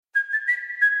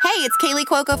Hey, it's Kaylee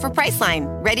Cuoco for Priceline.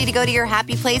 Ready to go to your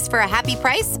happy place for a happy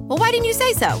price? Well, why didn't you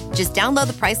say so? Just download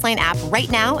the Priceline app right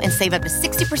now and save up to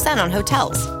 60% on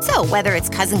hotels. So whether it's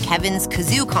Cousin Kevin's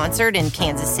Kazoo Concert in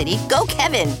Kansas City, go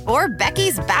Kevin, or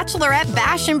Becky's Bachelorette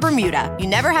Bash in Bermuda, you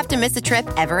never have to miss a trip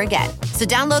ever again. So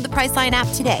download the Priceline app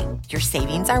today. Your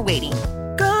savings are waiting.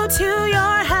 Go to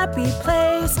your happy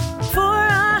place for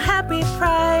a happy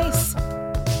price.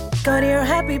 Go to your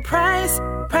happy price,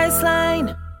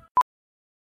 Priceline.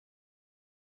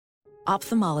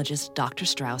 Ophthalmologist Dr.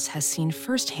 Strauss has seen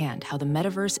firsthand how the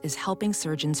metaverse is helping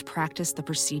surgeons practice the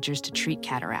procedures to treat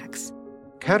cataracts.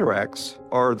 Cataracts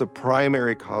are the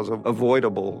primary cause of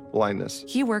avoidable blindness.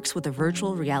 He works with a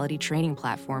virtual reality training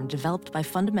platform developed by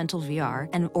Fundamental VR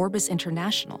and Orbis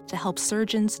International to help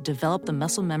surgeons develop the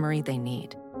muscle memory they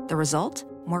need. The result?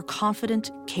 More confident,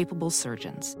 capable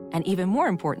surgeons. And even more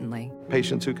importantly,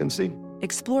 Patients who can see.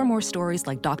 explore more stories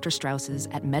like Dr. Strauss's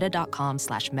at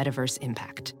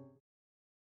meta.com/metaverseimpact.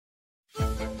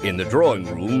 In the drawing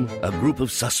room, a group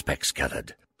of suspects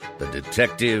gathered. The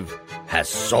detective has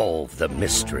solved the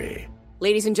mystery.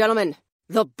 Ladies and gentlemen,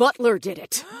 the butler did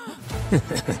it.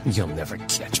 You'll never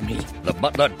catch me. The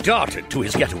butler darted to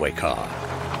his getaway car.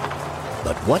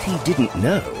 But what he didn't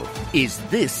know is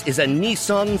this is a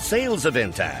Nissan sales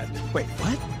event ad. Wait,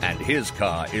 what? And his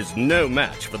car is no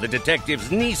match for the detective's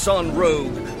Nissan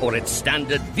Rogue or its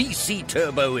standard VC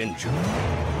turbo engine.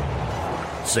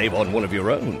 Save on one of your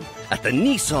own at the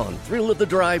Nissan Thrill of the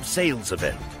Drive sales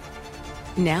event.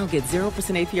 Now get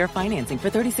 0% APR financing for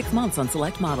 36 months on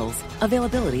select models.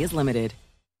 Availability is limited.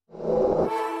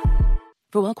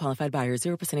 For well-qualified buyers,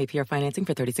 0% APR financing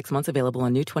for 36 months available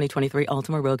on new 2023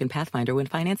 Altima, Rogue, and Pathfinder when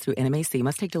financed through NMAC.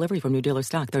 Must take delivery from new dealer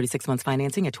stock. 36 months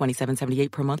financing at $27.78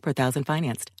 per month per thousand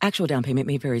financed. Actual down payment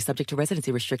may vary subject to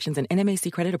residency restrictions and NMAC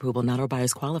credit approval. Not all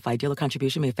buyers qualify. Dealer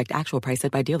contribution may affect actual price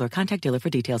set by dealer. Contact dealer for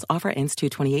details. Offer ends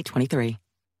 2/28/23.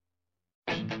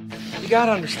 You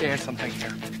gotta understand something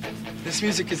here. This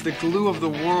music is the glue of the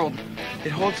world.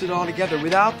 It holds it all together.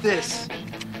 Without this,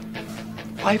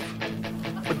 life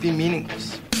would be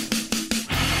meaningless.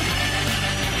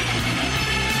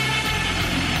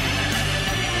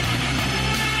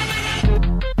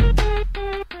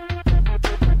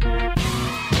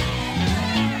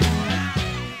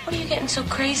 What are you getting so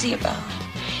crazy about?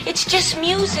 It's just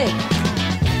music.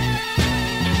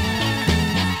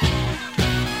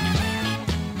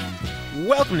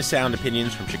 Welcome to Sound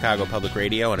Opinions from Chicago Public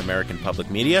Radio and American Public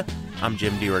Media. I'm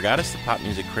Jim DeRogatis, the pop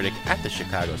music critic at the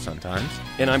Chicago Sun-Times.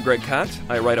 And I'm Greg Kott.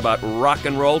 I write about rock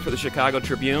and roll for the Chicago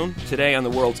Tribune. Today on the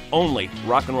world's only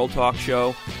rock and roll talk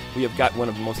show, we have got one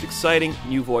of the most exciting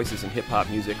new voices in hip-hop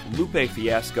music, Lupe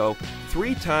Fiasco,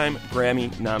 3-time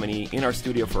Grammy nominee, in our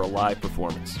studio for a live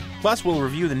performance. Plus, we'll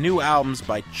review the new albums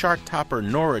by chart topper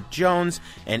Norah Jones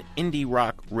and indie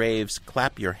rock raves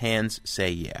Clap Your Hands,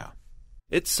 Say Yeah.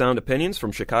 It's Sound Opinions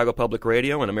from Chicago Public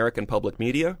Radio and American Public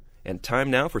Media, and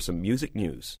time now for some music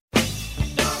news.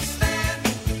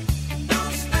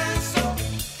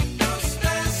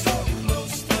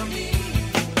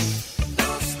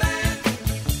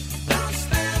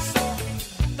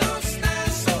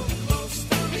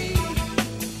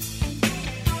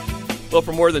 Well,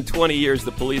 for more than 20 years,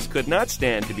 the Police could not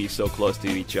stand to be so close to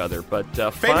each other, but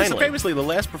finally... Famously, the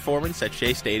last performance at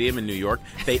Shea Stadium in New York,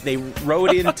 they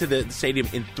rode into the stadium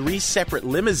in 3 separate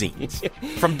limousines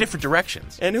from different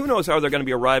directions. And who knows how they're going to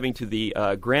be arriving to the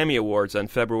Grammy Awards on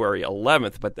February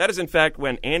 11th, but that is in fact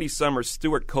when Andy Summers,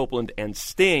 Stuart Copeland, and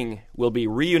Sting will be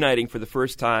reuniting for the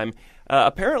first time.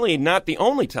 Apparently not the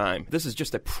only time. This is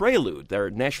just a prelude, their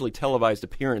nationally televised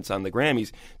appearance on the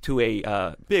Grammys, to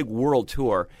a big world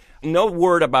tour. No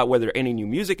word about whether any new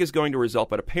music is going to result,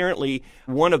 but apparently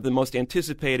one of the most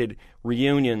anticipated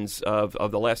reunions of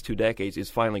the last 2 decades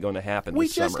is finally going to happen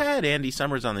this summer. We just had Andy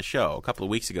Summers on the show a couple of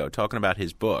weeks ago talking about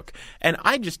his book, and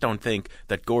I just don't think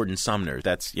that Gordon Sumner,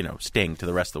 that's, Sting to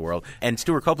the rest of the world, and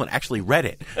Stuart Copeland actually read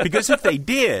it. Because if they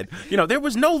did, there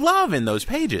was no love in those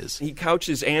pages. He couched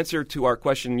his answer to our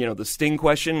question, the Sting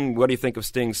question, what do you think of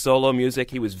Sting's solo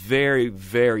music? He was very,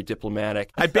 very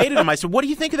diplomatic. I baited him. I said, what do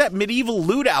you think of that medieval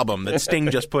lute album that Sting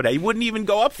just put out? He wouldn't even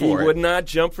go up for it. He would not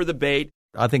jump for the bait.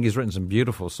 I think he's written some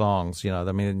beautiful songs.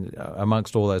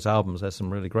 Amongst all those albums, there's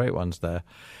some really great ones there.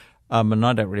 And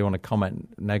I don't really want to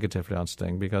comment negatively on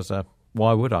Sting because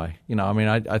why would I?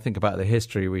 I think about the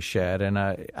history we shared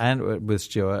and with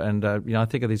Stuart, and I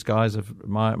think of these guys of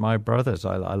my brothers.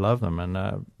 I love them, and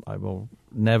I will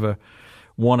never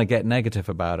want to get negative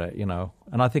about it, you know.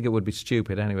 And I think it would be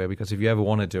stupid anyway, because if you ever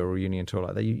want to do a reunion tour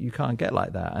like that, you can't get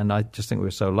like that. And I just think we're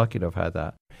so lucky to have had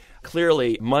that.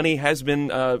 Clearly, money has been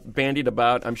bandied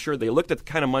about. I'm sure they looked at the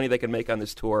kind of money they could make on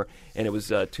this tour, and it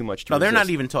was too much to resist. They're not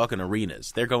even talking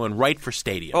arenas. They're going right for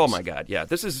stadiums. Oh, my God, yeah.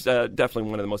 This is definitely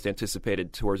one of the most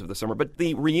anticipated tours of the summer. But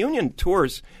the reunion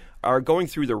tours are going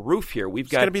through the roof here. It's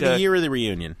going to be the year of the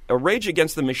reunion. Rage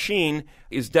Against the Machine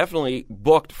is definitely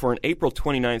booked for an April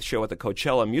 29th show at the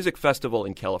Coachella Music Festival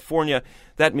in California.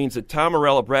 That means that Tom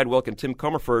Morello, Brad Wilk, and Tim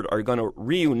Comerford are going to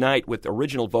reunite with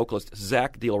original vocalist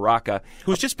Zach De La Rocca,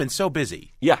 who's just been so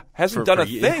busy. Yeah, hasn't done a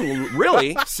thing,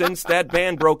 really, since that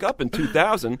band broke up in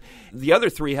 2000. The other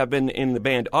three have been in the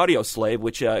band Audio Slave,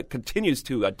 which continues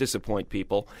to disappoint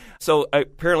people. So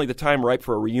apparently the time ripe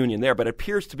for a reunion there, but it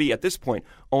appears to be, at this point,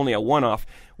 only a one-off.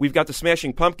 We've got the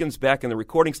Smashing Pumpkins back in the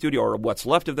recording studio, or what's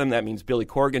left of them. That means Billy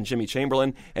Corgan, Jimmy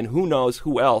Chamberlain, and who knows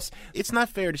who else. It's not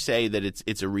fair to say that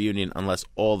it's a reunion unless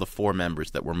all the four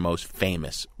members that were most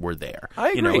famous were there. I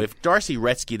agree. You know, if Darcy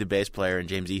Retzky, the bass player, and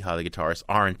James Iha, the guitarist,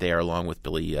 aren't there along with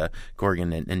Billy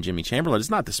Corgan and Jimmy Chamberlain, it's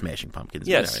not the Smashing Pumpkins.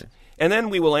 Yes. You know? And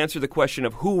then we will answer the question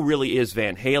of who really is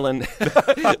Van Halen.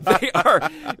 They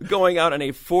are going out on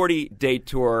a 40-day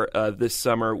tour this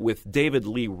summer with David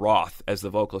Lee Roth as the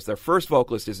vocalist. Their first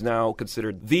vocalist is now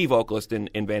considered the vocalist in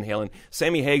Van Halen.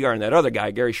 Sammy Hagar and that other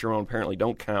guy, Gary Cherone, apparently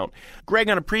don't count.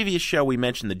 Greg, on a previous show, we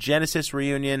mentioned the Genesis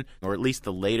reunion, or at least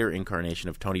the later incarnation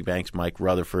of Tony Banks, Mike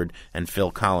Rutherford, and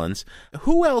Phil Collins.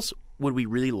 Who else would we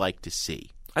really like to see?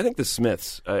 I think the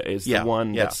Smiths is the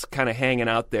one that's kind of hanging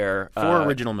out there. Four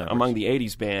original members. Among the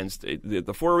 80s bands.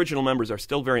 The four original members are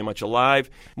still very much alive.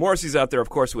 Morrissey's out there, of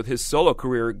course, with his solo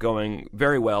career going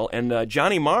very well. And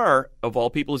Johnny Marr, of all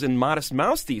people, is in Modest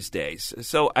Mouse these days.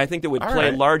 So I think they would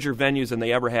play larger venues than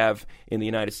they ever have in the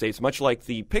United States, much like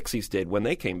the Pixies did when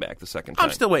they came back the second time.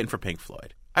 I'm still waiting for Pink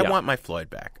Floyd. I want my Floyd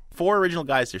back. Four original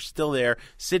guys, they're still there.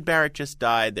 Sid Barrett just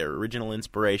died, their original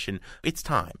inspiration. It's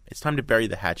time. It's time to bury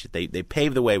the hatchet. They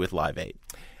paved the way with Live 8.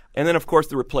 And then, of course,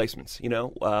 the Replacements. You know,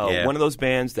 one of those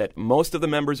bands that most of the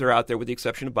members are out there, with the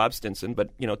exception of Bob Stinson. But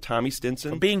you know, Tommy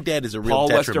Stinson, being dead is a real Paul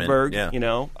detriment. Westerberg, you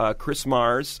know, Chris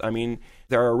Mars. I mean,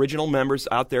 there are original members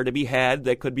out there to be had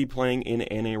that could be playing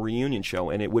in a reunion show,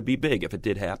 and it would be big if it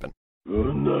did happen.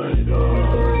 Good night,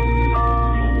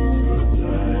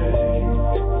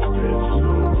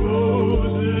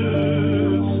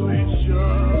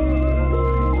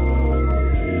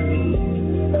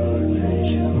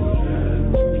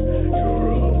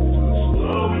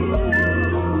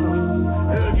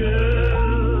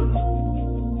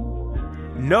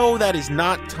 No, that is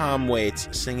not Tom Waits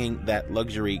singing that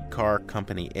luxury car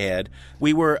company ad.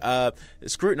 We were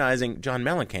scrutinizing John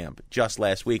Mellencamp just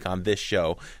last week on this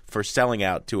show for selling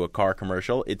out to a car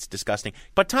commercial. It's disgusting.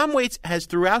 But Tom Waits has,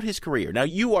 throughout his career, now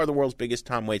you are the world's biggest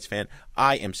Tom Waits fan.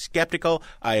 I am skeptical.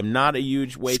 I am not a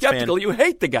huge Waits fan. Skeptical? You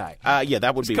hate the guy. Yeah,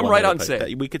 that would Just be come one right way on to and put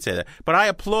say it. We could say that. But I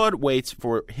applaud Waits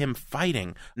for him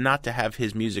fighting not to have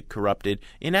his music corrupted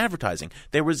in advertising.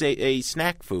 There was a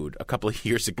snack food a couple of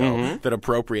years ago that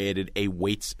appropriated a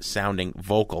Waits-sounding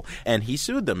vocal, and he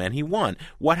sued them, and he won.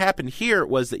 What happened here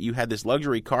was that you had this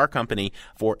luxury car company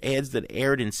for ads that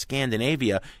aired in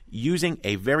Scandinavia using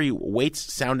a very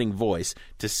Waits-sounding voice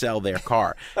to sell their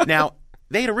car. Now,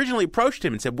 they had originally approached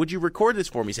him and said, would you record this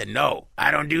for me? He said, no,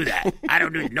 I don't do that. I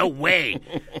don't do it. No way.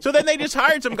 So then they just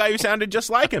hired some guy who sounded just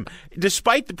like him.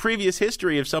 Despite the previous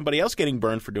history of somebody else getting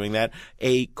burned for doing that,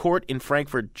 a court in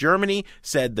Frankfurt, Germany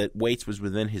said that Waits was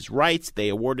within his rights. They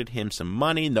awarded him some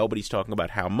money. Nobody's talking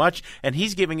about how much, and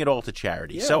he's giving it all to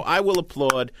charity. Yeah. So I will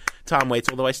applaud Tom Waits,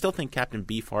 although I still think Captain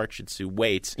Beefheart should sue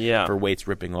Waits for Waits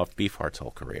ripping off Beefheart's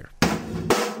whole career.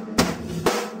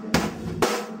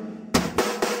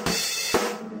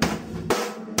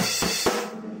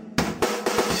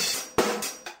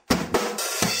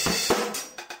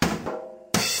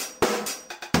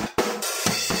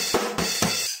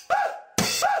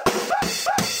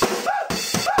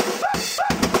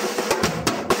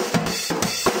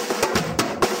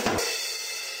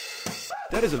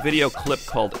 That is a video clip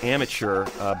called Amateur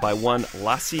by one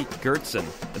Lasse Gertzen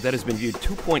that has been viewed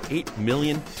 2.8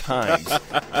 million times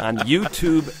on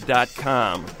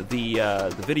YouTube.com,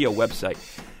 the video website.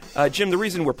 Jim, the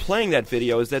reason we're playing that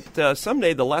video is that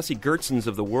someday the Lasse Gertzens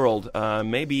of the world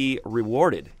may be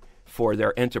rewarded for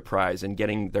their enterprise and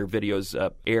getting their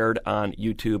videos aired on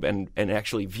YouTube and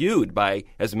actually viewed by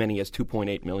as many as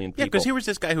 2.8 million people. Yeah, because here was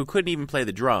this guy who couldn't even play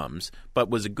the drums, but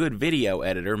was a good video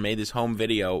editor, made this home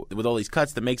video with all these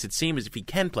cuts that makes it seem as if he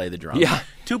can play the drums. Yeah.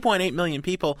 2.8 million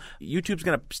people. YouTube's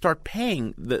going to start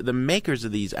paying the makers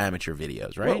of these amateur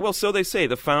videos, right? Well, so they say.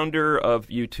 The founder of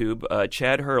YouTube,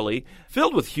 Chad Hurley,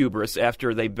 filled with hubris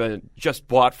after they've been just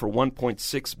bought for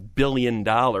 $1.6 billion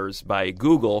by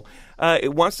Google,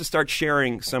 it wants to start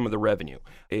sharing some of the revenue.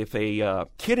 If a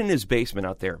kid in his basement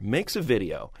out there makes a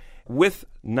video with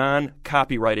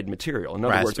non-copyrighted material, in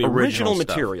other words, original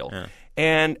material,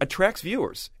 and attracts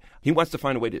viewers, he wants to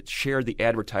find a way to share the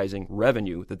advertising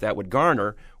revenue that would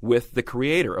garner with the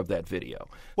creator of that video.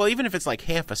 Well, even if it's like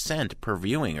half a cent per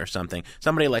viewing or something,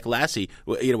 somebody like Lassie,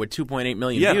 with 2.8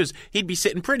 million views, he'd be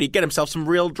sitting pretty, get himself some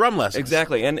real drum lessons.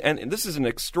 Exactly, and this is an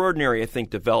extraordinary, I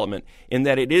think, development in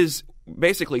that it is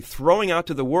basically throwing out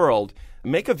to the world,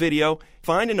 make a video,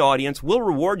 find an audience, we'll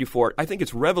reward you for it. I think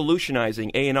it's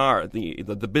revolutionizing A&R,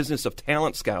 the business of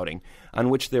talent scouting, on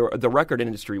which the record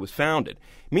industry was founded.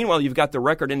 Meanwhile, you've got the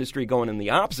record industry going in the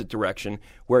opposite direction,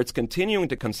 where it's continuing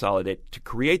to consolidate, to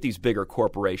create these bigger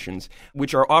corporations,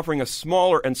 which are offering a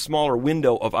smaller and smaller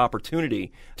window of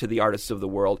opportunity to the artists of the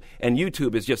world. And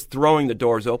YouTube is just throwing the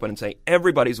doors open and saying,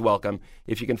 everybody's welcome.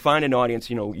 If you can find an audience,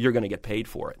 you're going to get paid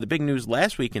for it. The big news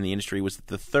last week in the industry was that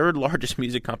the third largest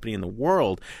music company in the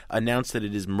world announced that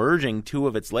it is merging two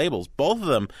of its labels, both of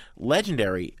them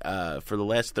legendary for the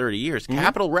last 30 years. Mm-hmm.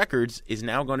 Capitol Records is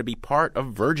now going to be part of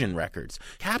Virgin Records.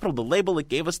 Capitol, the label that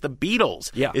gave us the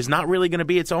Beatles, is not really going to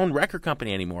be its own record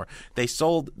company anymore. They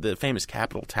sold the famous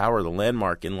Capitol Tower, the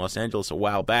landmark in Los Angeles, a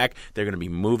while back. They're going to be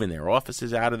moving their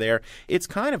offices out of there. It's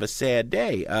kind of a sad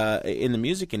day in the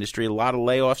music industry. A lot of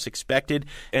layoffs expected.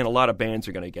 And a lot of bands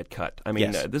are going to get cut. I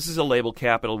mean, this is a label,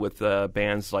 Capitol, with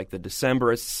bands like the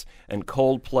Decemberists and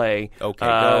Coldplay.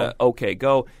 OK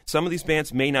Go. Some of these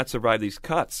bands may not survive these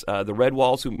cuts. The Red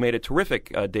Walls, who made a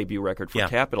terrific debut record for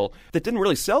Capitol that didn't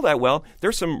really sell that well,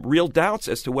 there's some real doubts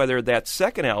as to whether that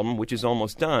second album, which is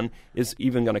almost done, is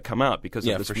even going to come out because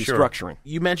of this restructuring. Sure.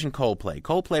 You mentioned Coldplay.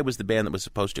 Coldplay was the band that was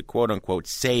supposed to, quote-unquote,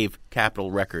 save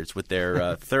Capitol Records with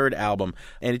their third album,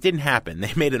 and it didn't happen.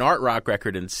 They made an art rock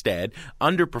record instead,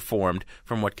 underperformed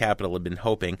from what Capitol had been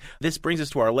hoping. This brings us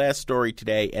to our last story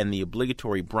today and the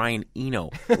obligatory Brian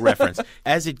Eno reference.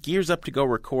 As it gears up to go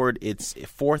record its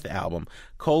fourth album,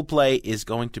 Coldplay is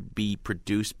going to be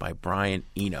produced by Brian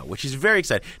Eno, which is very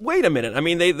exciting. Wait a minute. I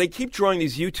mean, they keep drawing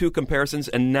these U2 comparisons,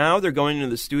 and now they're going into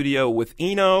the studio with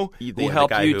Eno, who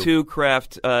helped U2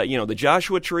 craft, the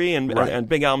Joshua Tree and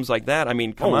big albums like that. I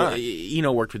mean, come on.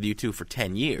 Eno worked with U2 for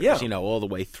 10 years, all the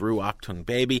way through Achtung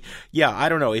Baby. Yeah, I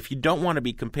don't know. If you don't want to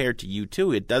be compared to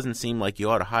U2, it doesn't seem like you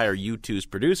ought to hire U2's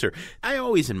producer. I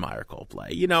always admire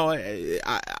Coldplay.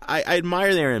 I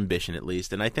admire their ambition, at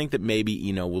least, and I think that maybe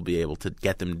Eno will be able to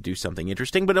get them to do something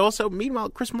interesting. But also, meanwhile,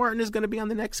 Chris Martin is going to be on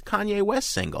the next Kanye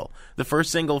West single, the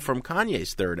first single from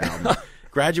Kanye's third album,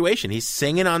 Graduation. He's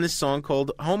singing on this song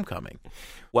called Homecoming.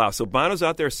 Wow, so Bono's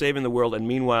out there saving the world, and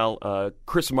meanwhile,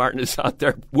 Chris Martin is out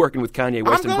there working with Kanye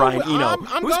West and Brian Eno.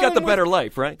 Who's got the better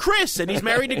life, right? Chris, and he's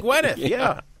married to Gwyneth,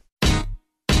 yeah.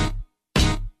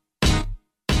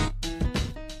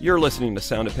 You're listening to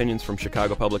Sound Opinions from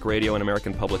Chicago Public Radio and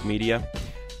American Public Media.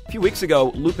 A few weeks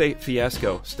ago, Lupe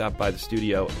Fiasco stopped by the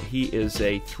studio. He is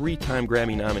a 3-time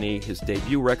Grammy nominee. His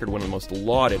debut record, one of the most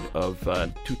lauded of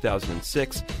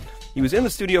 2006. He was in the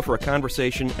studio for a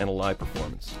conversation and a live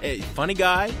performance. A funny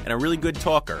guy and a really good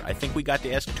talker. I think we got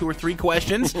to ask 2 or 3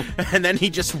 questions, and then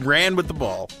he just ran with the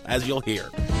ball, as you'll hear.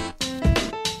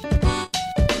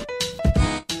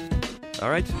 All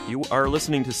right, you are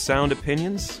listening to Sound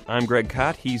Opinions. I'm Greg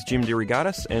Kot, he's Jim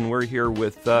DeRogatis, and we're here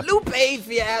with... Lupe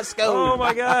Fiasco! Oh,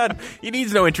 my God! He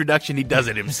needs no introduction, he does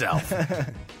it himself.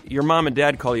 Your mom and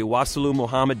dad call you Wasalu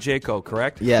Muhammad Jaco,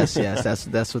 correct? Yes,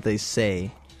 that's what they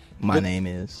say my name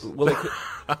is. Will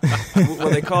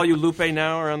they call you Lupe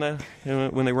now or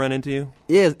when they run into you?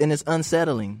 Yeah, and it's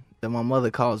unsettling that my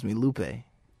mother calls me Lupe.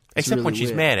 Except really when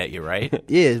she's mad at you, right?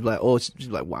 Yeah, it's like, she's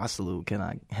like, Wasalu, can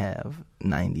I have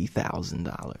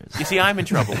 $90,000? You see, I'm in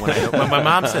trouble when my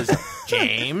mom says,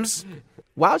 James.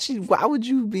 Why would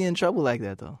you be in trouble like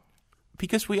that, though?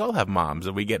 Because we all have moms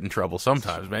and we get in trouble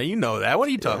sometimes, man. You know that. What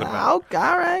are you talking about? Okay,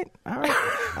 all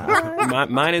right.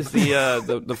 Mine is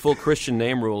the full Christian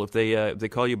name rule. If they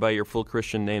call you by your full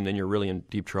Christian name, then you're really in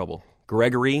deep trouble.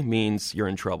 Gregory means you're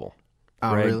in trouble.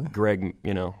 Oh, really? Greg,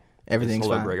 Everything's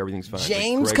fine. Greg, everything's fine.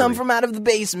 James, come from out of the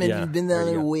basement. Yeah, you've been down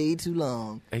there way too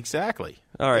long. Exactly.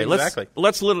 All right, let's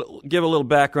give a little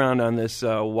background on this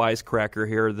wisecracker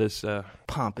here. This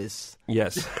pompous.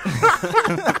 Yes.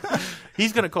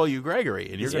 He's going to call you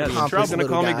Gregory, and you're going to be in trouble. He's going to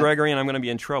call me Gregory, and I'm going to be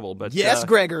in trouble. But yes,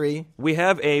 Gregory. We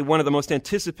have one of the most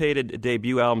anticipated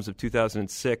debut albums of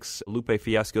 2006, Lupe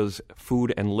Fiasco's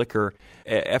Food and Liquor.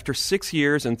 After 6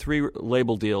 years and 3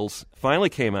 label deals, finally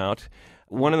came out.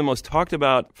 One of the most talked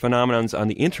about phenomenons on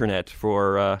the internet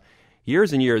for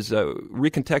years and years,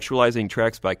 recontextualizing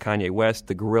tracks by Kanye West,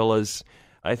 the Gorillaz.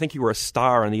 I think you were a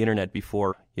star on the internet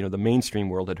before the mainstream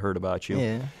world had heard about you.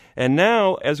 Yeah. And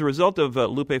now, as a result of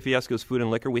Lupe Fiasco's Food and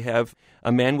Liquor, we have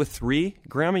a man with 3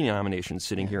 Grammy nominations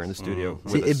sitting here in the studio.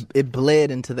 See, it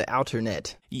bled into the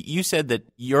outernet. You said that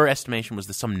your estimation was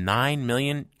that some 9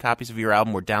 million copies of your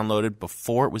album were downloaded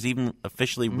before it was even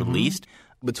officially released?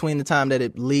 Between the time that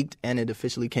it leaked and it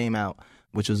officially came out,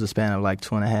 which was a span of like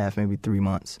 2.5, maybe 3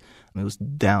 months, it was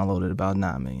downloaded about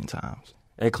 9 million times.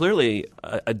 And clearly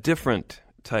a different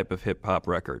type of hip-hop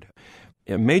record.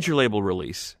 A major label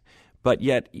release, but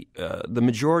yet the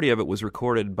majority of it was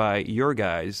recorded by your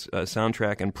guys,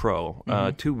 Soundtrack and Pro,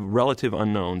 2 relative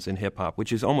unknowns in hip-hop,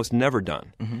 which is almost never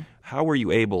done. How were you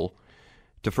able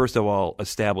to, first of all,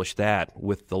 establish that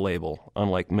with the label,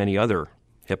 unlike many other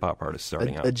hip-hop artists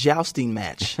starting out? A jousting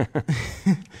match.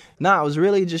 No, it was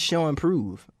really just show and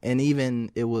prove. And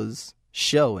even it was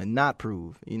show and not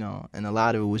prove, and a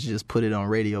lot of it was just put it on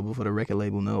radio before the record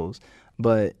label knows.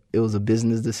 But it was a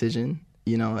business decision,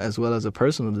 as well as a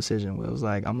personal decision where it was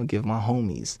like, I'm going to give my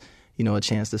homies, a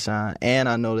chance to shine. And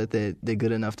I know that they're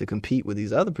good enough to compete with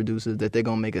these other producers that they're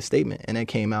going to make a statement. And that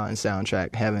came out in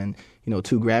Soundtrack having, 2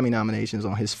 Grammy nominations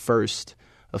on his first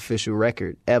official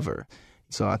record ever.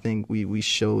 So I think we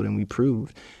showed and we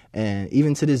proved. And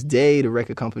even to this day, the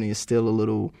record company is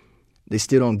still they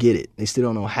still don't get it. They still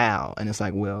don't know how. And it's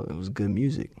like, well, it was good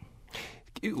music.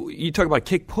 You talk about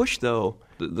Kick Push, though,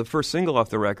 the first single off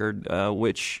the record,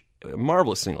 which,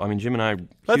 marvelous single. I mean, Jim and I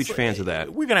are huge fans of that.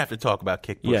 We're going to have to talk about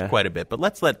Kick Push quite a bit, but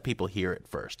let's let people hear it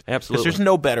first. Absolutely. Because there's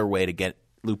no better way to get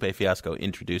Lupe Fiasco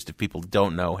introduced if people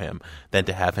don't know him than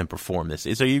to have him perform this.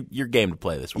 So you're game to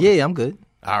play this one? Yeah, I'm good.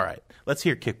 All right. Let's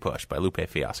hear Kick Push by Lupe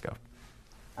Fiasco.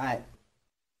 All right.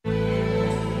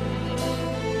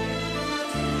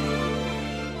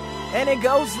 And it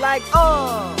goes like,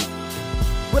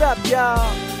 what up,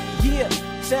 y'all? Yeah,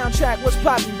 Soundtrack, what's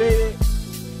poppin', baby?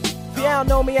 If y'all don't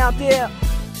know me out there,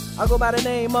 I go by the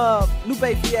name of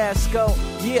Lupe Fiasco.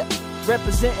 Yeah,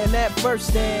 representing that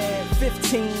first and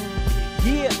 15.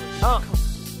 Yeah,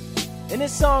 And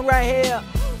this song right here,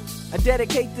 I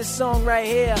dedicate this song right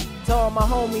here to all my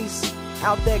homies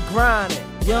out there grinding.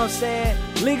 You know what I'm saying?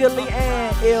 Legally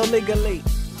and illegally.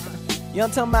 You know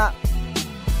what I'm talking about?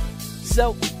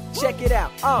 So, check it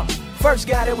out. First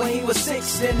got it when he was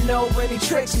 6, didn't know any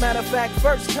tricks. Matter of fact,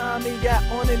 first time he got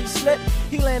on it, he slipped.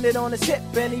 He landed on his hip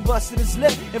and he busted his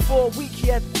lip. And for a week he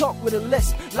had to talk with a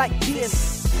lisp like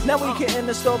this. Now we can end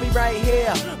the story right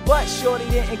here. But shorty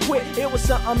didn't quit, it was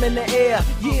something in the air.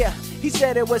 Yeah, he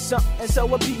said it was something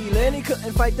so appealing. He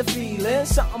couldn't fight the feeling,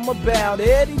 something about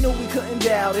it. He knew we couldn't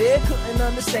doubt it, couldn't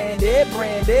understand it.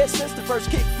 Branded, since the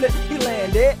first kick flip, he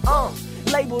landed.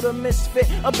 Labeled a misfit,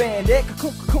 a bandit.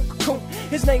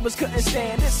 His neighbors couldn't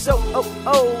stand it, so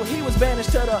he was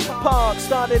banished to the park.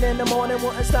 Started in the morning,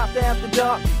 wouldn't stop after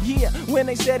dark. Yeah, when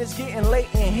they said it's getting late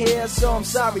in here, so I'm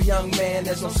sorry, young man,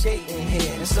 there's no skating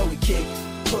here. And so we kick,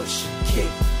 push,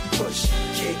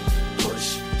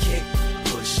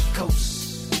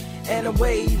 coast. And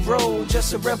away he rolled,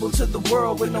 just a rebel to the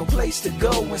world with no place to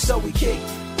go. And so we kick,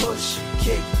 push,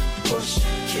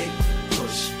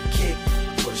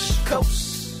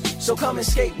 coast. So come and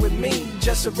skate with me,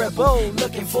 just a rebel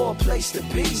looking for a place to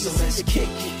be. So let's kick,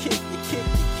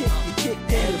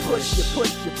 and push,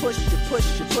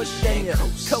 then you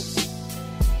coast.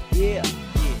 Yeah.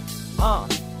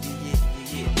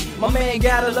 My man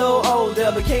got a little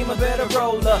older, became a better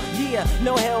roller. Yeah,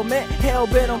 no helmet, hell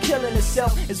bent on killing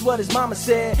himself, is what his mama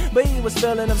said. But he was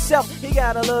feeling himself, he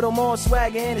got a little more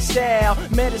swagger in his style.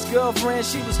 Met his girlfriend,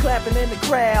 she was clapping in the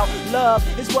crowd. Love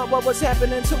is what was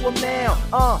happening to him now.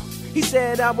 He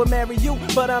said I would marry you,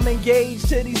 but I'm engaged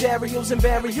to these aerials and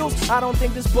burials. I don't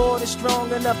think this board is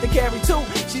strong enough to carry 2.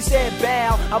 She said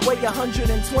bow, I weigh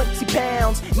 120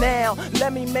 pounds. Now,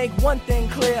 let me make one thing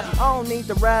clear, I don't need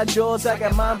to ride yours, I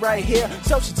got mine right here.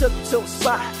 So she took him to a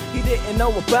spot he didn't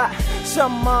know about.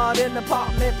 Some odd in the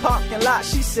apartment parking lot.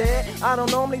 She said, I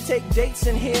don't normally take dates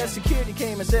in here. Security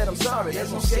came and said, I'm sorry,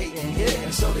 there's no skating here.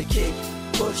 And so they kick,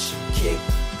 push,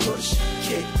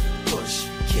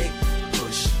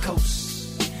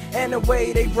 coast. And the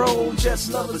way they roll,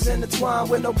 just lovers intertwined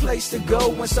with no place to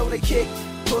go. And so they kick,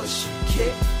 push,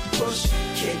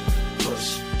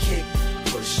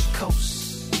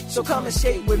 coast. So come and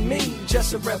skate with me,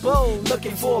 just a rebel,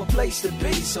 looking for a place to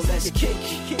be. So let's kick,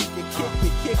 and you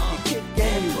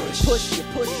push,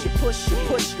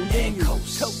 and then you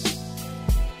coast.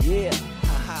 Yeah,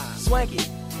 swanky.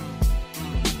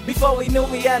 Before we knew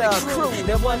we had a crew,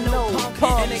 there wasn't no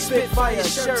pump, Spitfire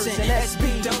shirts and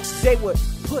SB dunks. They would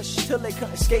push till they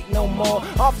couldn't skate no more.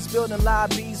 Office building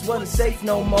lobbies wasn't safe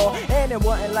no more, and it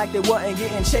wasn't like they wasn't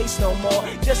getting chased no more.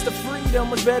 Just the freedom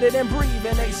was better than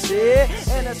breathing, they said.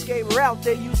 And escape route,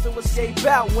 they used to escape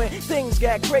out when things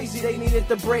got crazy. They needed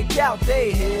to break out.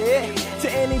 They head to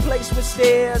any place with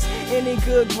stairs, any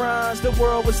good grinds. The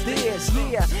world was theirs,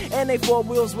 yeah. And they four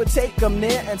wheels would take them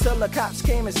there until the cops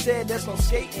came and said there's no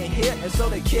skating here. And so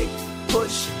they kick,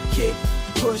 push,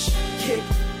 push,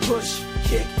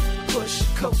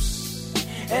 coast.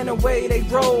 And the way they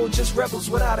roll, just rebels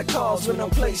without a cause, with no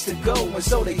place to go. And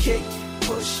so they kick,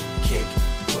 push,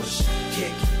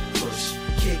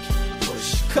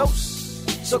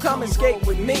 coast. So come and skate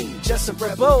with me, just a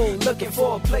rebel, looking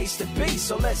for a place to be.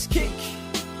 So let's kick.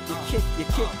 You kick,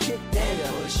 and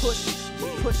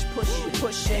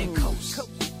push, and coast.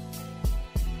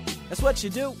 That's what you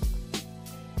do.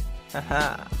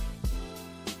 Haha.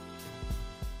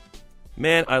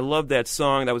 Man, I love that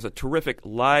song. That was a terrific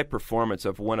live performance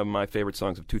of one of my favorite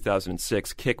songs of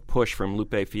 2006, Kick Push from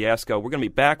Lupe Fiasco. We're going to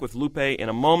be back with Lupe in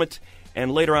a moment,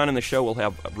 and later on in the show we'll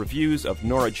have reviews of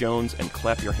Norah Jones and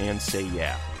Clap Your Hands, Say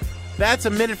Yeah. That's a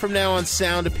minute from now on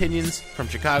Sound Opinions from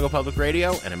Chicago Public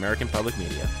Radio and American Public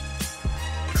Media.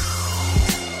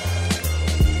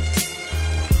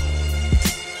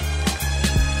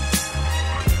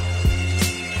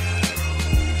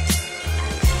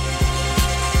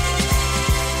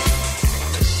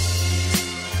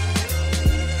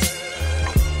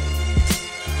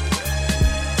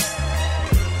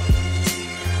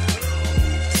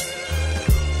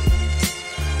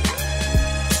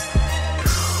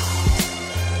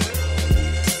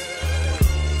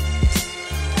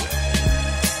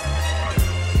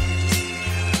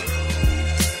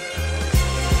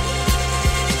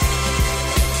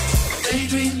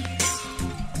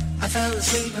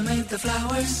 Sleep amid the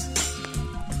flowers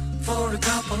for a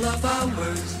couple of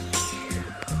hours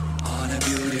on a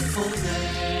beautiful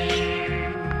day.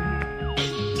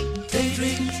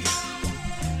 Daydreams,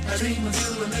 I dream of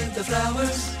you amid the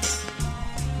flowers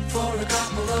for a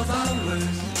couple of hours.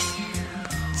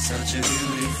 Such a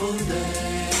beautiful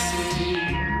day.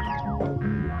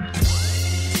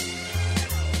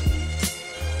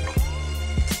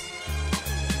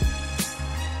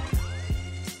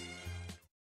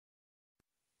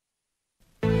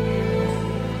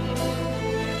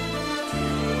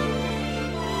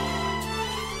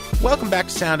 Welcome back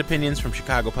to Sound Opinions from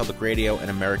Chicago Public Radio and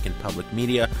American Public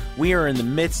Media. We are in the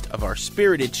midst of our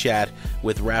spirited chat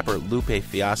with rapper Lupe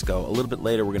Fiasco. A little bit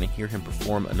later, we're going to hear him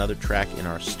perform another track in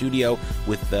our studio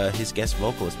with his guest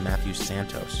vocalist, Matthew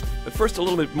Santos. But first, a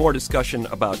little bit more discussion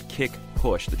about Kick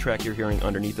Push, the track you're hearing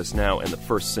underneath us now, and the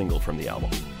first single from the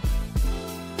album.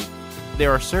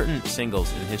 There are certain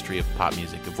singles in the history of pop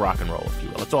music, of rock and roll, if you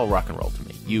will. It's all rock and roll to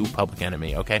me. You, Public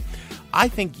Enemy, okay? I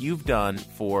think you've done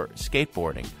for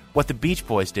skateboarding what the Beach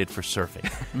Boys did for surfing.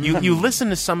 You listen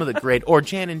to some of the great, or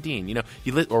Jan and Dean, you know,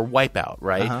 or Wipeout,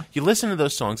 right? Uh-huh. You listen to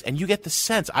those songs and you get the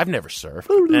sense. I've never surfed,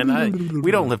 and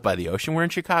we don't live by the ocean. We're in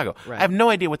Chicago. Right. I have no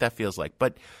idea what that feels like,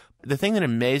 but the thing that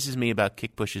amazes me about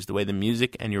Kick Push is the way the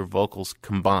music and your vocals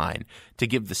combine to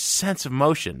give the sense of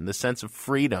motion, the sense of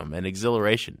freedom and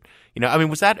exhilaration. You know, I mean,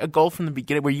 was that a goal from the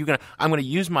beginning? Were you I'm going to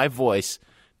use my voice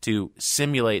to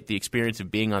simulate the experience of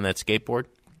being on that skateboard?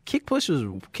 Kick Push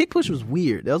was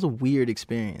weird. That was a weird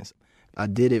experience. I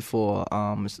did it for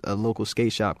a local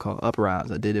skate shop called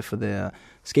Uprise. I did it for their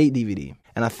skate DVD.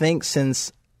 And I think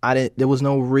since there was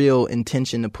no real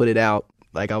intention to put it out,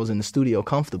 like I was in the studio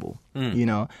comfortable, you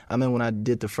know. I mean, when I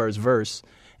did the first verse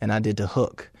and I did the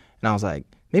hook, and I was like,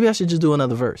 maybe I should just do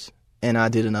another verse. And I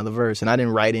did another verse, and I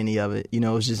didn't write any of it. You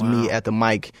know, it was just me at the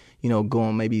mic, you know,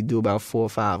 going maybe do about 4 or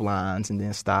 5 lines and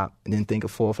then stop and then think of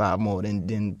 4 or 5 more,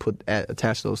 then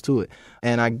attach those to it.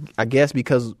 And I guess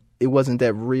because it wasn't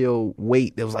that real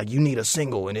weight, it was like, you need a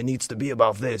single and it needs to be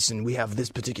about this and we have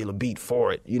this particular beat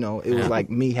for it. You know, it was like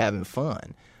me having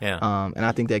fun. Yeah. And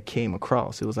I think that came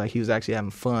across. It was like he was actually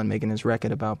having fun making this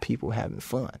record about people having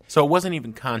fun. So it wasn't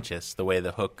even conscious the way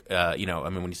the hook, you know, I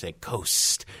mean, when you say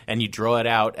coast and you draw it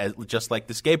out as just like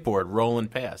the skateboard rolling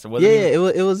past. It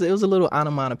was a little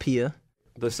onomatopoeia.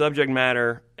 The subject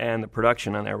matter and the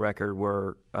production on that record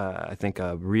were, I think,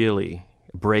 a really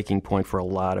breaking point for a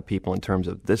lot of people in terms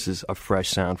of this is a fresh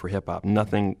sound for hip hop.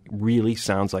 Nothing really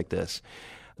sounds like this.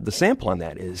 The sample on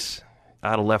that is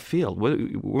out of left field.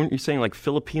 Weren't you saying like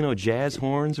Filipino jazz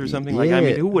horns or something like Yeah. that? I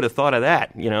mean, who would have thought of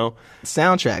that, you know?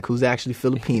 Soundtrack, who's actually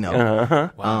Filipino. Uh-huh.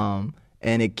 Wow.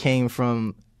 And it came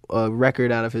from a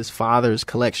record out of his father's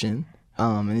collection.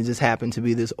 And it just happened to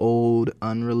be this old,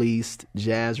 unreleased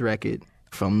jazz record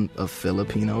from a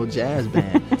Filipino jazz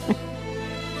band.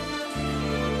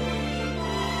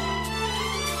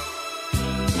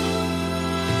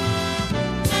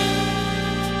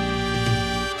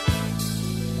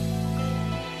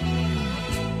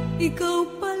 Ikaw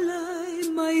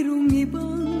pala'y mayroong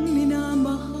ibang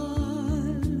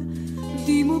minamahal.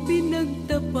 Di mo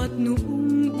pinagtapat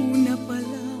noong una pa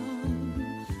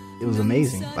lang. It was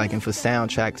amazing. Like, and for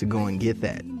Soundtrack to go and get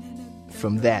that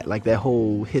from that, like that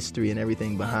whole history and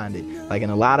everything behind it. Like,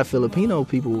 and a lot of Filipino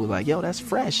people were like, yo, that's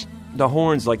fresh. The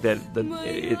horns like that,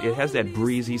 it has that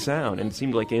breezy sound, and it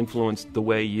seemed like it influenced the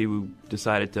way you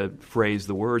decided to phrase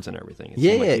the words and everything.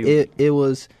 It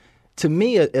was, to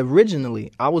me,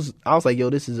 originally, I was like, yo,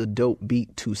 this is a dope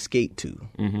beat to skate to,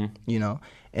 you know?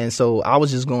 And so I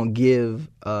was just going to give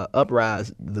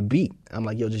Uprise the beat. I'm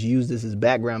like, yo, just use this as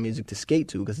background music to skate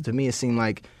to. Because to me, it seemed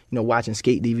like, you know, watching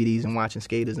skate DVDs and watching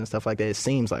skaters and stuff like that, it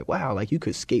seems like, wow, like you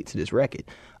could skate to this record.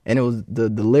 And it was, the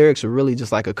lyrics were really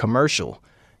just like a commercial,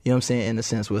 you know what I'm saying? In the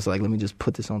sense where it's like, let me just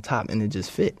put this on top, and it just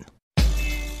fit.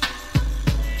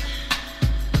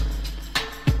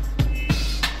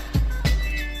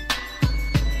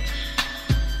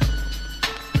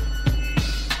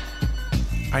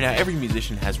 All right, now every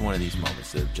musician has one of these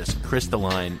moments of just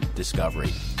crystalline discovery.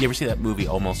 You ever see that movie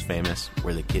Almost Famous,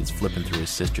 where the kid's flipping through his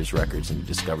sister's records and he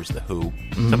discovers The Who?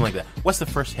 Something like that. What's the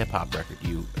first hip-hop record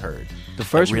you heard The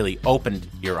first that really opened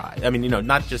your eyes? I mean, you know,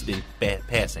 not just in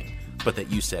passing, but that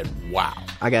you said, wow.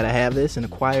 I got to have this and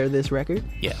acquire this record?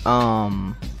 Yeah.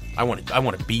 I want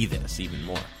to be this even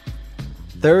more.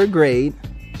 3rd grade,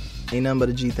 Ain't Nothing But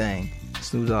a G Thing,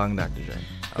 Snoop Dogg and Dr. Dre.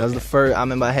 That was the first. I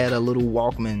remember I had a little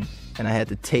Walkman, and I had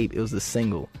the tape. It was the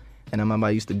single. And I remember I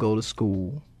used to go to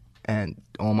school, and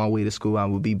on my way to school, I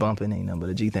would be bumping Ain't Nothing But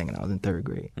a G Thing, and I was in 3rd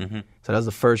grade. So that was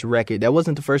the first record. That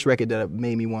wasn't the first record that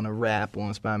made me want to rap or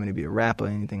inspire me to be a rapper or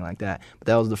anything like that. But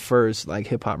that was the first like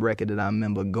hip-hop record that I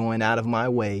remember going out of my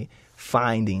way,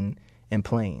 finding, and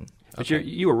playing. But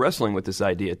you were wrestling with this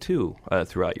idea, too,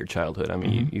 throughout your childhood. I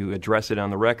mean, you address it on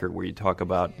the record where you talk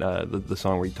about, the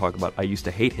song where you talk about, I used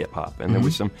to hate hip-hop. And there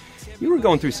was you were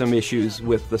going through some issues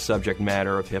with the subject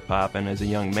matter of hip-hop, and as a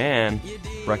young man,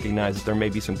 recognized that there may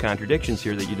be some contradictions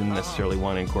here that you didn't necessarily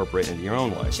want to incorporate into your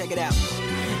own life. Check it out.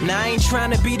 Now, I ain't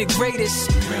trying to be the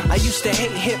greatest. I used to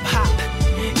hate hip-hop.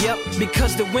 Yep,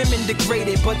 because the women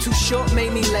degraded, but Too Short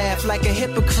made me laugh. Like a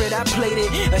hypocrite, I played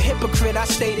it. A hypocrite, I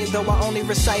stated, though I only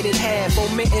recited half.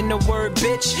 Omitting the word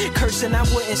bitch, cursing, I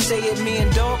wouldn't say it. Me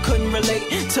and Dog couldn't relate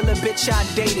till the bitch I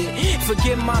dated.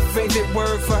 Forgive my favorite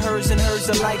word for hers and hers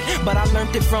alike, but I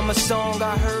learned it from a song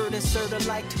I heard and sorta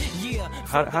liked. Yeah.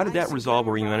 How did that resolve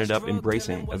where you ended up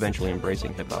eventually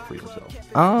embracing hip-hop for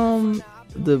yourself?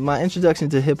 My introduction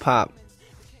to hip-hop,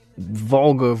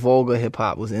 vulgar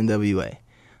hip-hop, was NWA.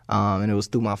 And it was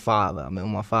through my father. I mean,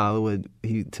 my father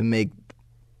to make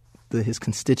his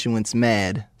constituents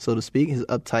mad, so to speak, his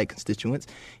uptight constituents,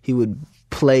 he would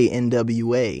play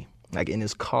NWA, like in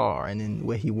his car and in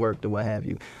where he worked or what have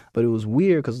you. But it was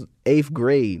weird because 8th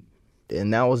grade,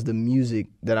 and that was the music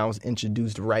that I was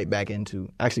introduced right back into.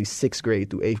 Actually, 6th grade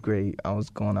through 8th grade, I was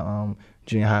going to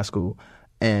junior high school,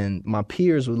 and my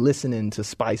peers were listening to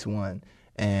Spice One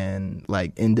and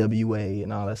like NWA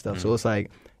and all that stuff. So it's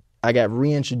like, I got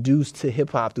reintroduced to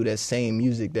hip-hop through that same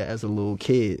music that as a little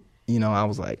kid, you know, I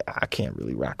was like, I can't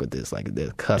really rock with this. Like,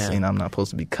 there's cussing. I'm not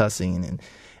supposed to be cussing.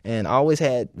 And I always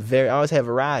had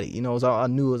variety. You know, I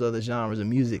knew there was other genres of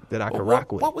music that I could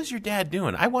rock with. What was your dad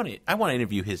doing? I want to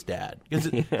interview his dad. Because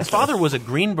his father was a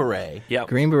Green Beret. Yep.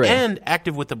 Green Beret. And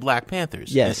active with the Black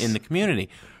Panthers in the community.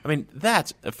 I mean,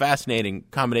 that's a fascinating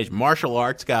combination. Martial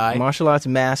arts guy. Martial arts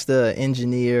master,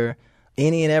 engineer,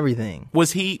 any and everything.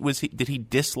 Did he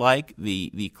dislike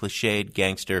the cliched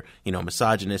gangster, you know,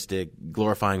 misogynistic,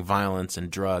 glorifying violence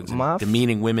and drugs and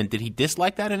demeaning women? Did he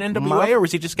dislike that in NWA, or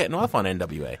was he just getting off on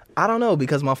NWA? I don't know,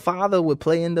 because my father would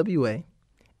play NWA,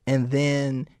 and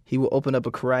then he would open up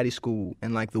a karate school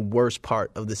in like the worst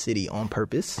part of the city on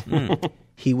purpose.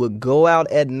 He would go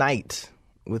out at night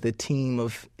with a team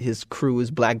of his crew, his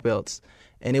black belts,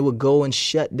 and it would go and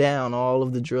shut down all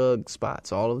of the drug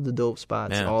spots, all of the dope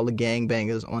spots, all the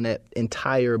gangbangers on that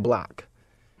entire block.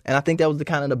 And I think that was the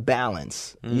kind of the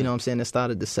balance, you know what I'm saying, that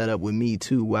started to set up with me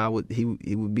too, where he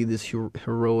would be this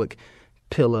heroic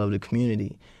pillar of the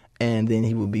community, and then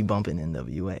he would be bumping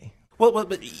NWA. Well,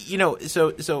 but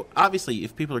so obviously,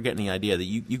 if people are getting the idea that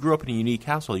you grew up in a unique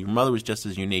household, your mother was just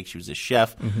as unique. She was a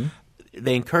chef. Mm-hmm.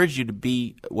 They encouraged you to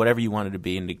be whatever you wanted to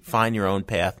be and to find your own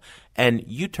path. And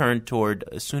you turned toward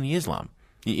Sunni Islam.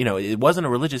 It wasn't a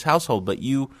religious household, but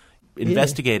you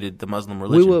investigated the Muslim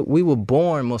religion. We were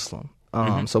born Muslim.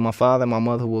 So my father and my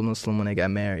mother were Muslim when they got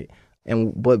married.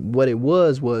 But what it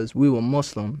was we were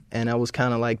Muslim, and that was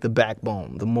kind of like the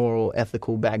backbone, the moral,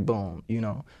 ethical backbone,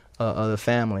 of the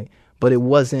family. But it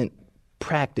wasn't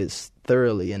practiced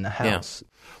thoroughly in the house. Yeah.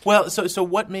 Well, so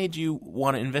what made you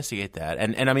want to investigate that?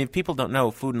 And I mean, if people don't know,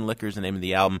 Food and Liquor is the name of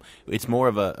the album. It's more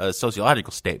of a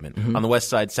sociological statement. Mm-hmm. On the west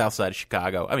side, south side of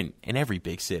Chicago, I mean, in every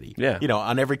big city,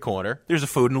 on every corner, there's a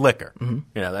food and liquor. Mm-hmm.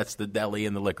 That's the deli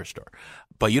and the liquor store.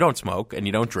 But you don't smoke and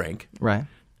you don't drink. Right.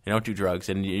 You don't do drugs,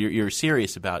 and you're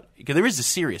serious about – because there is a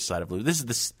serious side of Lupe. This is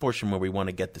the portion where we want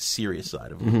to get the serious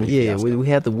side of Lupe. Mm-hmm. Yeah, we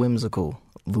have the whimsical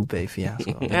Lupe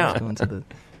Fiasco. Yeah.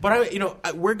 But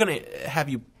we're going to have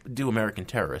you do American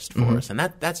Terrorist for us, and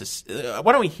that's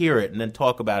why don't we hear it and then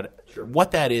talk about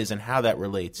what that is and how that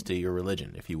relates to your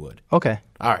religion, if you would. Okay.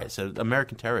 All right, so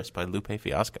American Terrorist by Lupe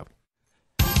Fiasco.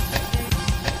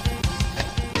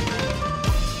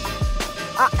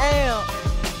 I am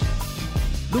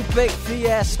Lupe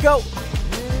Fiasco,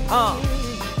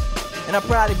 and I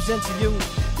proudly present to you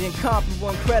the incomparable,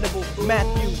 incredible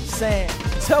Matthew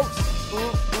Santos.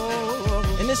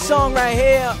 And this song right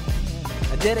here,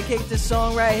 I dedicate this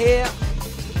song right here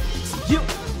to you.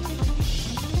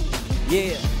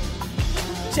 Yeah,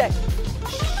 check.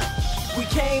 We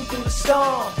came through the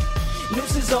storm,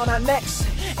 nooses on our necks,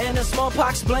 and a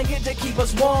smallpox blanket to keep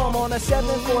us warm. On a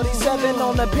 747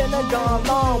 on the Pentagon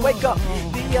lawn. Wake up,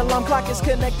 the alarm clock is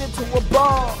connected to a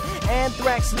bomb.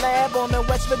 Anthrax lab on the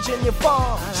West Virginia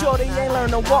farm. Shorty ain't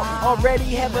learned to walk, already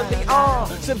heavily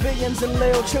armed. Civilians and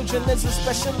little children is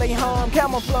especially harmed.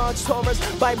 Camouflage Taurus,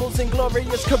 Bibles and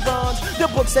glorious Qurans. The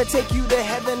books that take you to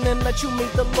heaven and let you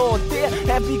meet the Lord there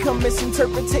have become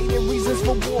misinterpreted reasons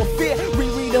for warfare.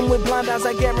 Reread them with blind eyes,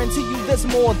 I guarantee you there's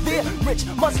more there. Rich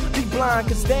must be blind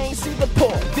cause they ain't see the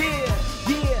poor there.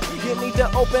 You need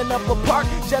to open up a park,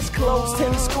 just close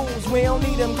 10 schools. We don't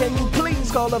need them, can you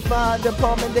please call the fire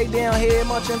department? They down here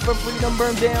marching for freedom,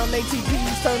 burn down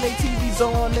ATPs, turn their TVs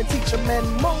on and teach them and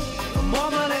move. The more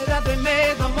money that they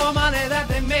make, the more money that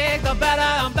they make, the better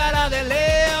and better they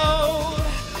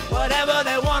live. Whatever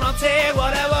they wanna take,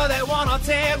 whatever they wanna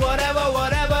take, whatever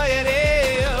it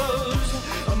is.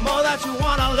 The more that you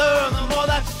wanna learn, the more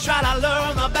that you try to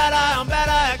learn, the better and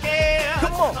better it gets.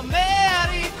 Come on.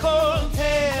 American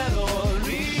Terrorist.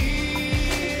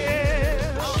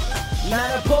 Not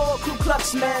a poor Ku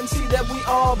Klux man, see that we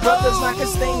all brothers, not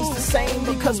cause things the same,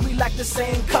 because we like the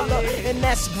same color, and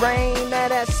that's grain,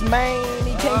 that's Maine.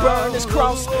 He can't burn his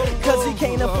cross, cause he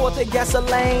can't afford the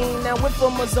gasoline. Now if a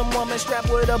Muslim woman strapped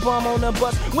with a bomb on the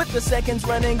bus, with the seconds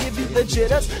running, give you the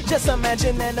jitters. Just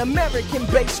imagine an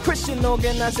American-based Christian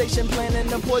organization planning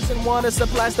the poison water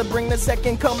supplies to bring the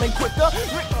second coming quicker.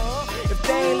 If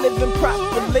they ain't living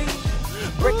properly,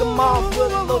 break them off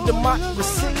with a little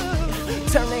democracy.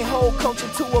 Turn their whole culture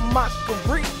to a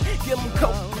mockery. Give them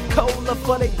Coca-Cola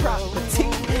for their property.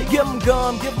 Give them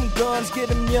gum, give them guns, get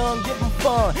them young, give them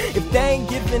fun. If they ain't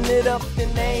giving it up,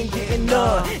 then they ain't getting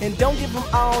none. And don't give them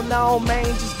all, no, man,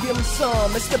 just give them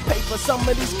some. It's the paper, some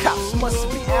of these cops must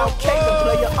be Al-Qaeda,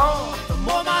 play your arm. The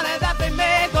more money that they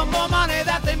make, the more money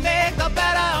that they make, the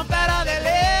better and better they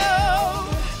live.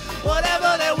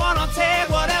 Whatever they wanna take,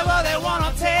 whatever they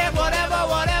wanna take, whatever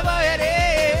it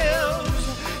is.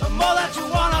 The more that you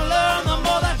wanna learn, the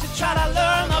more that you try to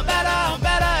learn, the better and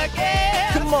better it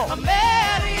gets. Come on.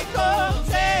 American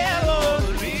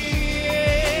Terrorist.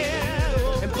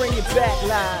 And bring it back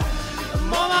live. The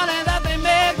more money that they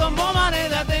make, the more money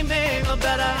that they make, the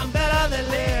better and better they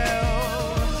live.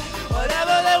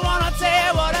 Whatever they wanna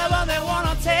take, whatever they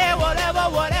wanna take, whatever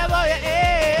it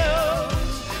is.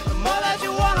 The more that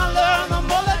you wanna learn, the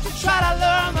more that you try to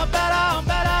learn, the better and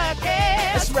better it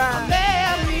gets. That's right.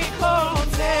 American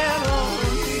Terrorist.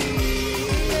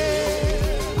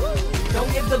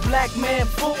 Don't give the black man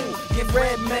food, give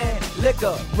red man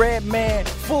liquor, red man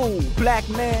food, black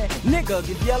man nigga,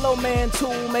 give yellow man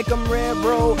tool, make them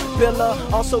railroad biller,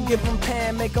 also give them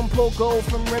pan, make them pull gold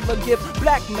from river, give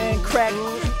black man crack,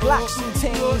 blocks and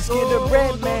teens, give the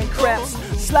red man craps,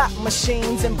 slot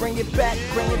machines, and bring it back,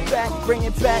 bring it back, bring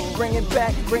it back, bring it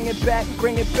back, bring it back,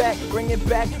 bring it back, bring it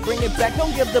back, bring it back.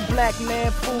 Don't give the black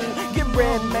man food, give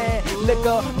red man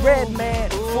liquor, red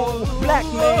man food, black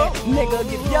man nigga,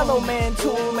 give yellow man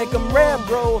tool, make them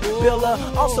railroad biller,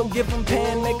 also give them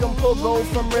pan, make them pull gold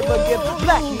from river, give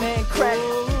black man crack,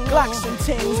 Glocks and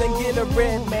tings and get a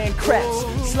red man craps.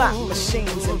 Slot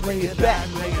machines and bring it back,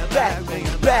 bring it back, bring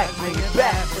it back, bring it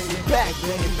back, bring it back,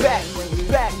 bring it back, bring it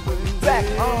back, bring it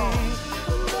back,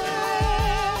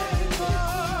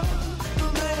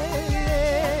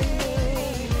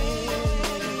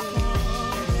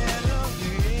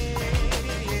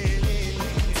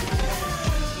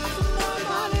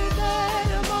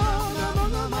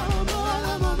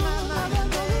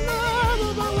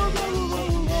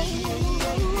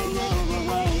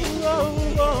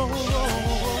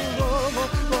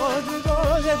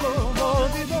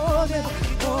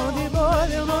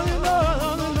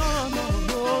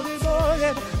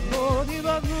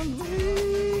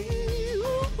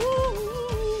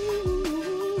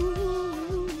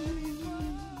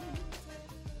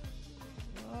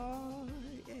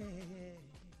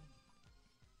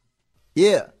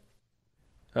 Yeah.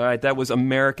 All right, that was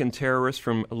American Terrorist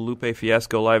from Lupe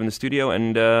Fiasco live in the studio.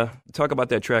 And talk about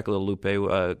that track a little, Lupe.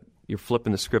 You're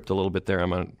flipping the script a little bit there.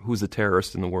 I'm on who's the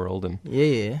terrorist in the world. And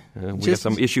yeah. We got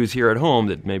some issues here at home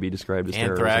that may be described as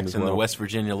terrorism Anthrax as in well. the West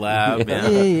Virginia lab. Yeah,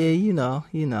 you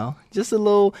know. Just a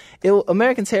little...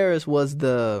 American Terrorist was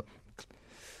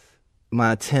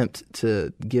my attempt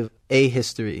to give a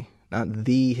history, not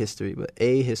the history, but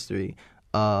a history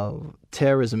of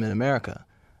terrorism in America.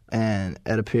 And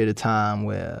at a period of time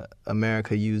where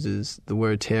America uses the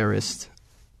word terrorist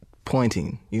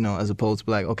pointing, as opposed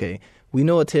to like, okay, we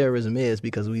know what terrorism is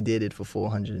because we did it for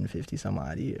 450 some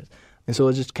odd years. And so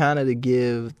it's just kind of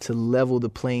to level the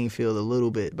playing field a little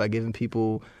bit by giving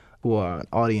people who are an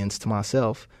audience to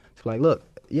myself, to like, look,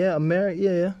 yeah, America,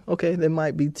 yeah, okay, there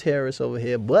might be terrorists over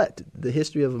here, but the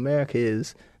history of America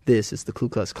is this. It's the Ku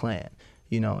Klux Klan.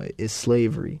 It's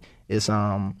slavery. It's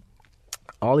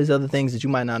all these other things that you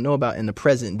might not know about in the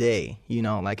present day,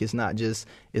 like it's not just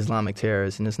Islamic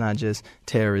terrorists and it's not just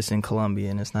terrorists in Colombia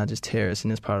and it's not just terrorists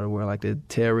in this part of the world. Like the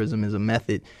terrorism is a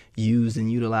method used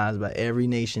and utilized by every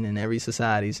nation and every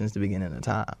society since the beginning of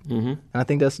time. Mm-hmm. And I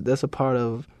think that's a part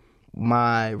of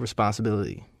my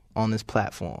responsibility on this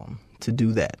platform to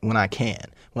do that when I can,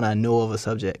 when I know of a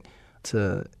subject,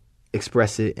 to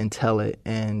express it and tell it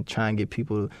and try and get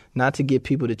people, not to get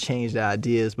people to change their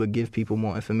ideas, but give people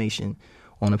more information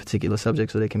on a particular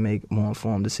subject so they can make more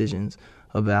informed decisions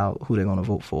about who they're going to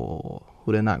vote for or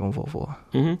who they're not going to vote for.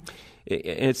 Mm-hmm.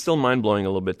 It's still mind-blowing a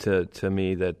little bit to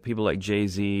me that people like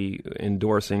Jay-Z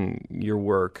endorsing your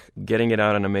work, getting it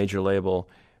out on a major label,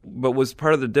 but was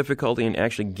part of the difficulty in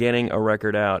actually getting a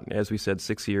record out, as we said,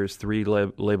 6 years, 3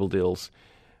 label deals,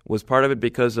 was part of it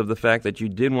because of the fact that you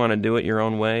did want to do it your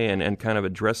own way and kind of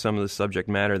address some of the subject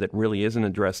matter that really isn't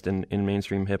addressed in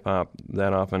mainstream hip-hop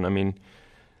that often. I mean,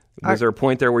 was there a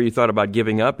point there where you thought about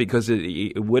giving up because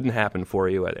it wouldn't happen for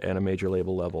you at a major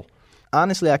label level?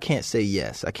 Honestly, I can't say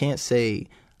yes. I can't say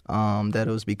that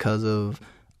it was because of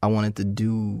I wanted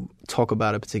to talk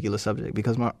about a particular subject,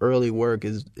 because my early work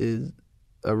is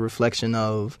a reflection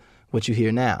of what you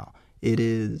hear now. It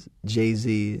is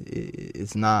Jay-Z,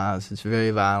 it's Nas, it's very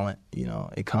violent,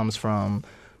 It comes from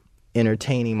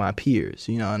entertaining my peers,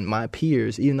 and my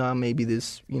peers, even though I may be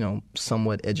this,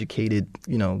 somewhat educated,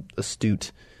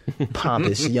 astute,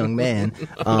 pompous young man,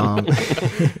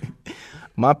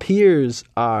 my peers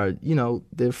are,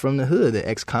 they're from the hood, they're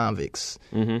ex-convicts,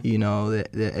 mm-hmm.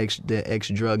 They're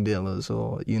ex-drug dealers,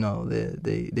 or,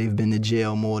 they've been to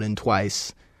jail more than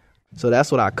twice. So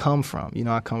that's what I come from.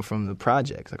 I come from the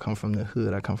projects. I come from the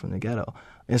hood. I come from the ghetto.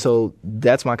 And so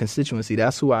that's my constituency.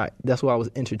 That's who I was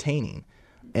entertaining.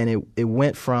 And it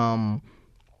went from,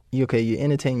 you're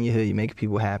entertaining your hood, you make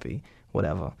people happy,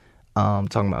 whatever.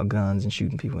 Talking about guns and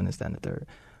shooting people and this, that, and the third.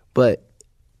 But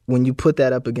when you put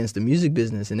that up against the music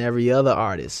business and every other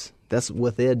artist, that's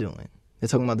what they're doing. They're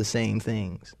talking about the same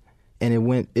things. And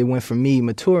it went for me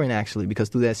maturing, actually, because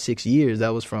through that 6 years,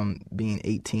 that was from being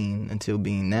 18 until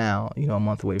being now, a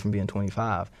month away from being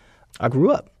 25. I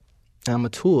grew up and I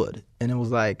matured. And it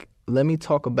was like,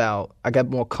 I got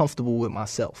more comfortable with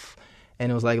myself.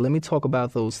 And it was like, let me talk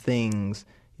about those things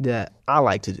that I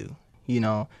like to do.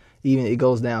 Even it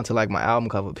goes down to like my album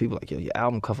cover. People are like, yo, your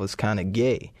album cover is kind of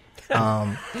gay.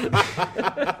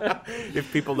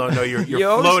 If people don't know, you're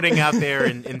floating out there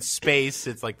in space.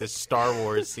 It's like this Star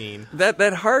Wars scene.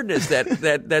 That hardness,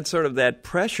 that sort of that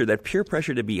pressure, that peer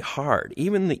pressure to be hard.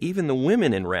 Even the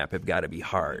women in rap have got to be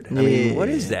hard. I mean, what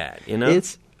is that?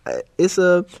 It's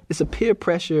a peer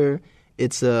pressure.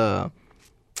 It's the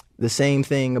same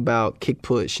thing about kick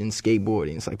push and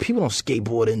skateboarding. It's like people don't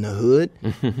skateboard in the hood,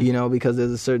 because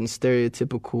there's a certain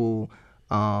stereotypical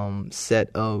set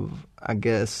of, I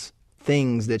guess,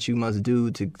 things that you must do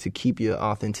to keep your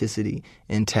authenticity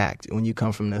intact when you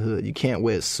come from the hood. You can't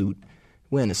wear a suit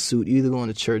wearing a suit. You're either going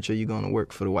to church or you're going to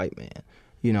work for the white man.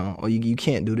 You know, or you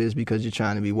can't do this because you're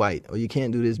trying to be white, or you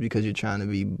can't do this because you're trying to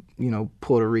be, you know,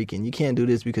 Puerto Rican. You can't do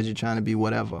this because you're trying to be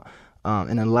whatever.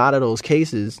 In a lot of those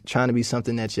cases, trying to be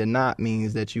something that you're not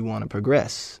means that you want to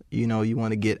progress. You know, you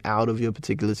want to get out of your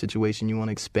particular situation. You want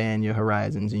to expand your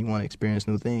horizons, and you want to experience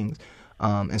new things.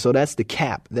 And so that's the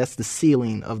cap. That's the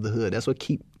ceiling of the hood. That's what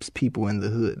keeps people in the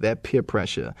hood, that peer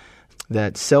pressure,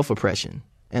 that self-oppression.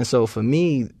 And so for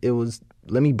me, it was,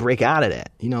 let me break out of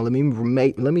that. You know, let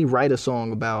me write a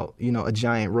song about, you know, a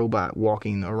giant robot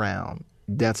walking around.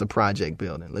 That's a project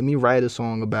building. Let me write a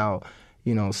song about,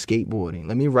 you know, skateboarding.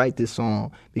 Let me write this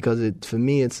song because for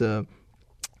me it's a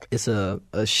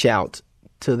shout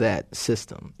to that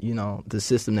system, you know, the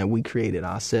system that we created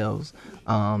ourselves,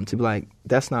 to be like,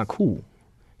 that's not cool.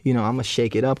 You know, I'm going to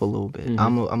shake it up a little bit.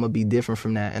 I'm going to be different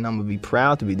from that, and I'm going to be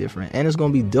proud to be different. And it's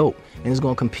going to be dope. And it's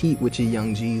going to compete with your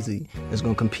Young Jeezy. It's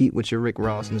going to compete with your Rick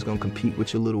Ross, and it's going to compete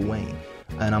with your Lil Wayne.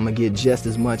 And I'm going to get just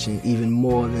as much and even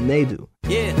more than they do.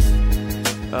 Yeah.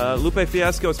 Lupe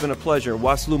Fiasco, it's been a pleasure.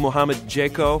 Waslu Mohammed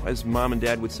Jaco, as Mom and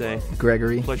Dad would say.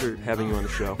 Gregory. Pleasure having you on the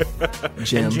show.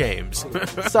 Jim. And James.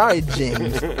 Sorry,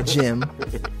 James. Jim.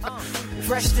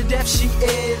 Fresh to death she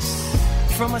is.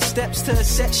 From her steps to the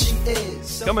set she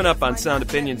is. Coming up on Sound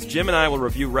Opinions, Jim and I will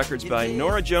review records by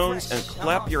Norah Jones and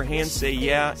Clap Your Hands Say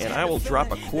Yeah, and I will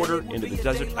drop a quarter into the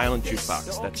Desert Island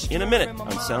Jukebox. That's in a minute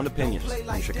on Sound Opinions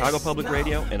from Chicago Public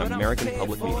Radio and American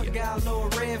Public Media.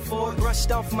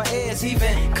 Brushed off my ears,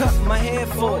 even cut my hair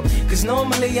for it. Cause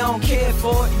normally I don't care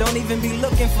for it. Don't even be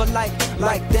looking for like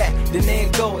that. Then there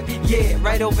go it. Yeah,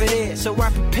 right over there. So I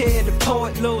prepared to pour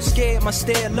it. Little scared, my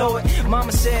stare lowered.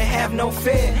 Mama said have no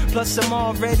fear. Plus I'm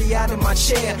already out of my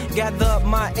chair. Gather up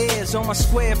my ears on my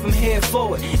square from here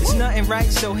forward. It's nothing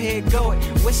right, so here go it.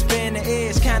 Whisper in the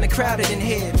ears, kinda crowded in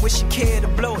here. Wish you cared to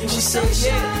blow it. She said,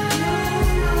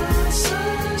 yeah.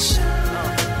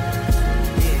 Sunshine.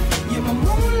 You're my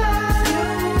moonlight.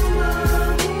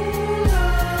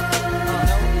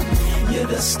 You're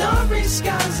the starry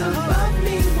skies above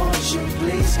me. Won't you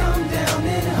please come down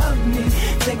and hug me?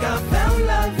 Think I found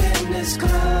love in this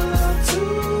club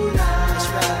tonight. That's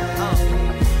right.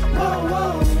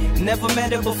 Whoa. Never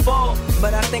met her before,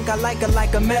 but I think I like her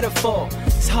like a metaphor.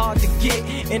 It's hard to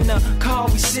get in the car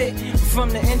we sit. From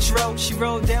the intro, she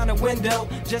rolled down the window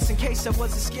just in case I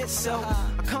was a schizo.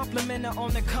 I compliment her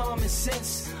on the common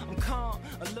sense. I'm calm,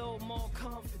 a little more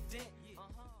confident.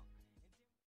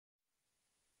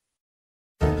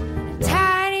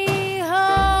 Tiny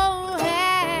hole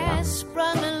has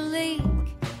sprung a leak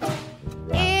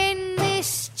in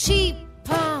this cheap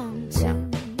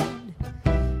pontoon.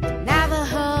 Now the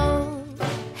hole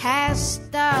has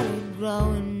started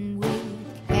growing weak,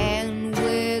 and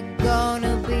we're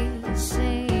gonna be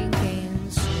sinking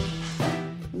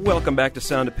soon. Welcome back to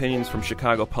Sound Opinions from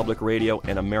Chicago Public Radio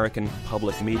and American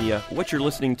Public Media. What you're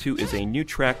listening to is a new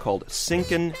track called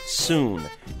Sinkin' Soon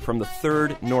from the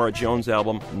third Norah Jones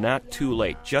album, Not Too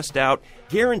Late. Just out,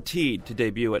 guaranteed to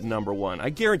debut at number one. I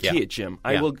guarantee it, Jim.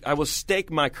 Yeah. I will stake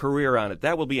my career on it.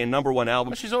 That will be a number one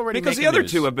album. Well, she's already because the making other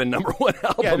news. two have been number one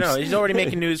albums. Yeah, no, he's already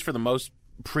making news for the most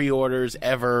pre-orders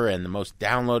ever and the most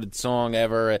downloaded song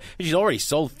ever. She's already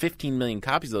sold 15 million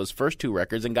copies of those first two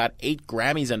records and got 8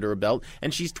 Grammys under her belt,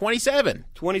 and she's 27.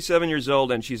 27 years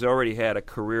old, and she's already had a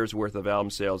career's worth of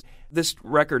album sales. This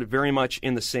record very much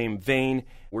in the same vein.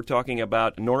 We're talking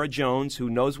about Norah Jones, who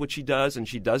knows what she does, and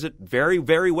she does it very,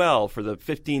 very well for the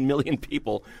 15 million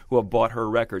people who have bought her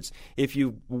records. If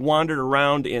you've wandered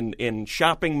around in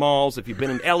shopping malls, if you've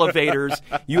been in elevators,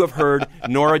 you have heard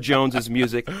Norah Jones's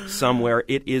music somewhere.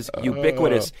 It is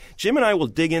ubiquitous. Jim and I will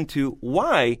dig into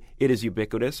why it is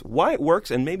ubiquitous, why it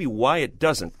works, and maybe why it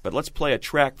doesn't. But let's play a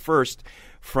track first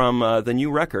from the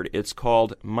new record. It's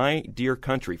called My Dear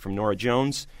Country from Norah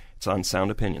Jones. It's on Sound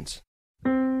Opinions.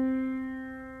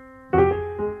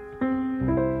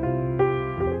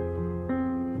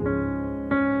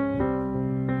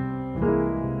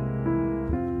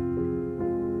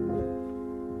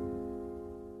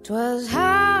 'Twas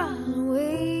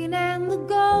Halloween and the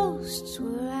ghosts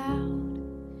were out,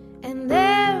 and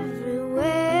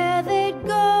everywhere they'd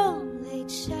go, they'd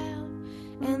shout.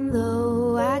 And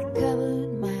though I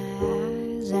covered my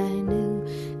eyes, I knew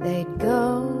they'd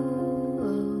go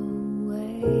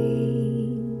away.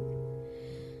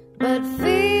 But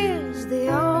fear's the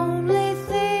only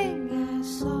thing I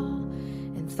saw,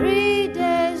 and 3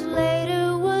 days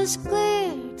later was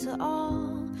clear to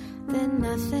all that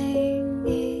nothing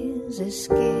is as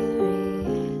scary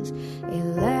as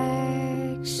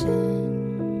election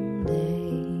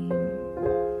day.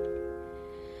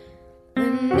 The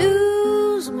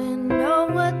newsmen know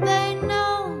what they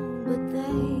know, but they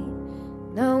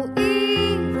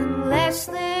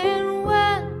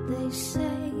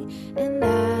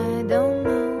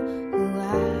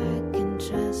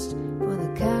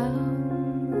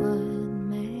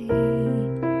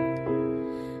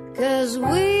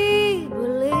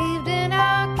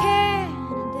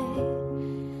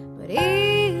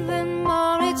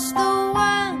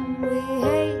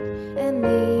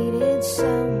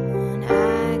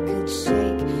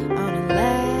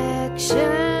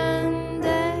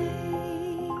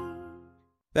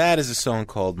That is a song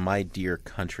called My Dear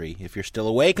Country. If you're still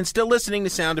awake and still listening to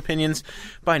Sound Opinions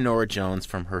by Norah Jones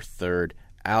from her third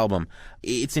album.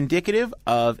 It's indicative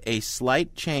of a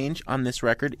slight change on this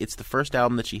record. It's the first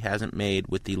album that she hasn't made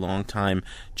with the longtime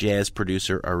jazz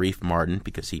producer Arif Mardin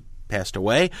because he passed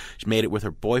away. She made it with her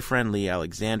boyfriend, Lee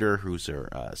Alexander, who's her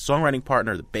songwriting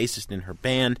partner, the bassist in her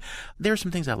band. There are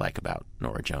some things I like about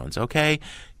Norah Jones, okay?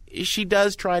 She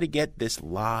does try to get this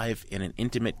live in an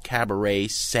intimate cabaret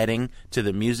setting to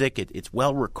the music. It's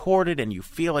well recorded, and you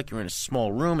feel like you're in a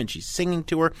small room and she's singing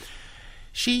to her.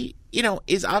 She,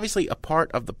 is obviously a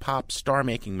part of the pop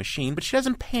star-making machine, but she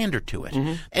doesn't pander to it.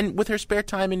 Mm-hmm. And with her spare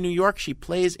time in New York, she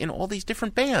plays in all these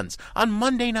different bands on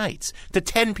Monday nights to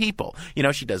 10 people.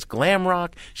 She does glam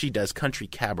rock. She does country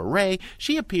cabaret.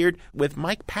 She appeared with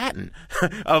Mike Patton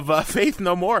of Faith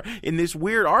No More in this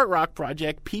weird art rock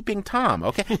project, Peeping Tom.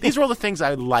 Okay, these are all the things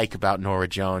I like about Norah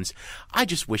Jones. I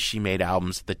just wish she made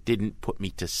albums that didn't put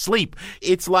me to sleep.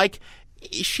 It's like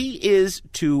she is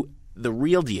to the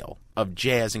real deal of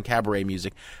jazz and cabaret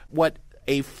music what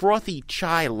a frothy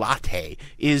chai latte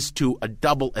is to a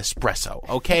double espresso,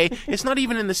 okay? It's not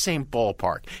even in the same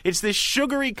ballpark. It's this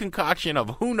sugary concoction of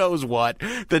who knows what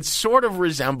that sort of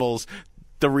resembles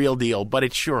the real deal, but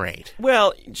it sure ain't.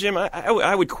 Well, Jim,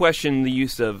 I would question the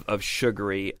use of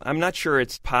sugary. I'm not sure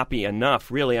it's poppy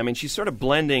enough, really. I mean, she's sort of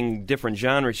blending different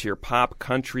genres here, pop,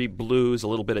 country, blues, a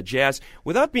little bit of jazz,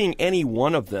 without being any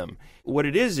one of them. What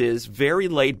it is very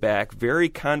laid back, very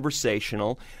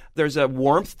conversational. There's a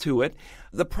warmth to it.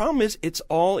 The problem is it's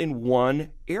all in one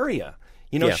area.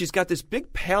 She's got this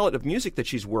big palette of music that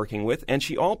she's working with, and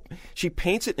she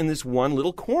paints it in this one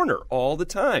little corner all the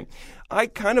time. I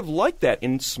kind of like that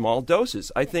in small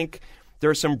doses. I think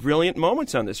there are some brilliant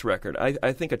moments on this record.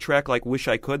 I think a track like Wish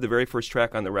I Could, the very first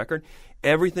track on the record,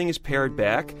 everything is pared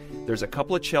back. There's a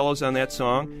couple of cellos on that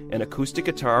song, an acoustic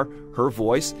guitar, her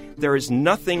voice. There is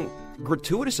nothing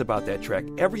gratuitous about that track.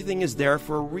 Everything is there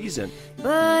for a reason.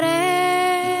 But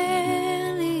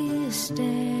Annie is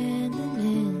standing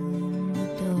in the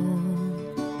door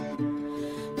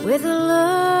with a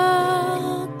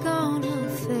look on her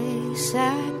face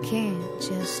I can't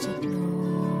just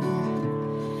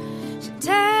ignore. She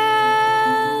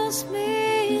tells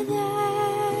me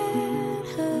that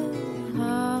her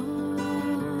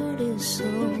heart is sore.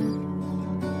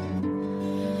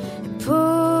 It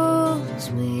pulls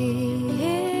me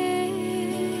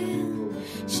in,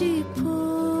 she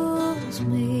pulls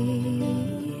me in.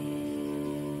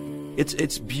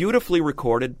 It's beautifully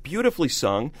recorded, beautifully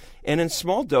sung, and in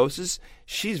small doses,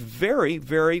 she's very,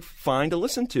 very fine to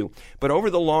listen to. But over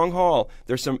the long haul,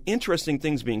 there's some interesting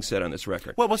things being said on this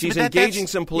record. Well, she's engaging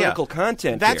some political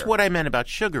content That's here. what I meant about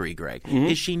sugary, Greg,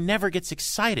 is she never gets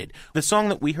excited. The song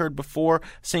that we heard before,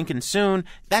 Sinkin' Soon,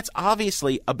 that's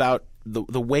obviously about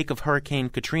the wake of Hurricane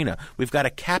Katrina. We've got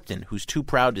a captain who's too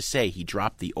proud to say he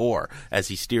dropped the oar as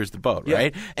he steers the boat,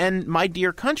 right? And My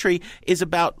Dear Country is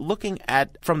about looking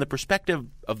at, from the perspective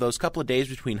of those couple of days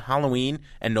between Halloween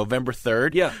and November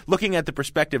 3rd, looking at the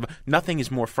perspective, nothing is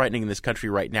more frightening in this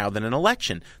country right now than an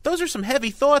election. Those are some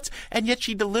heavy thoughts, and yet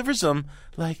she delivers them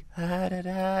like,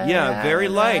 very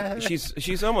light.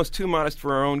 She's almost too modest for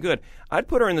her own good. I'd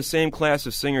put her in the same class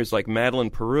of singers like Madeleine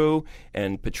Peru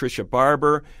and Patricia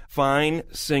Barber, fine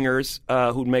singers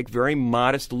who'd make very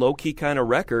modest, low-key kind of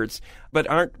records, but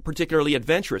aren't particularly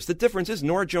adventurous. The difference is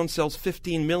Norah Jones sells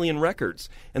 15 million records,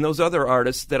 and those other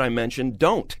artists that I mentioned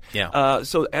don't.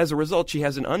 So as a result, she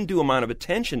has an undue amount of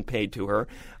attention paid to her.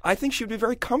 I think she would be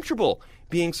very comfortable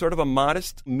being sort of a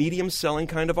modest, medium-selling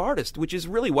kind of artist, which is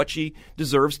really what she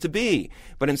deserves to be.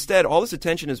 But instead, all this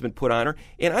attention has been put on her,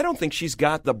 and I don't think she's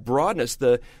got the broadness,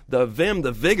 the vim,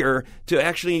 the vigor to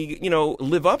actually,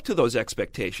 live up to those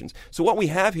expectations. So what we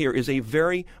have here is a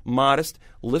very modest,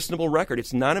 listenable record.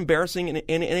 It's not embarrassing in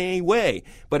any way,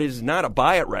 but it is not a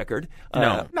buy-it record.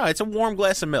 No, it's a warm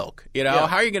glass of milk. How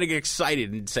are you going to get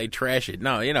excited and say trash it?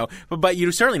 No, but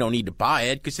you certainly don't need to buy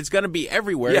it because it's going to be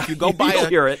everywhere. If you go buy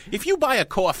if you buy a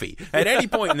coffee at any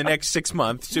point in the next 6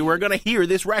 months, we're going to hear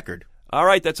this record. All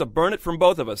right, that's a burn it from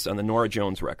both of us on the Norah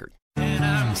Jones record. And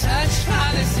I'm touched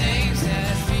by the same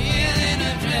sad feeling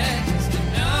of dread, just to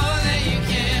know that you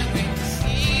can't wait to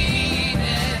see it.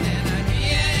 An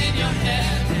idea in your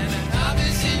head and a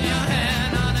compass in your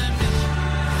hand on a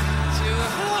mission to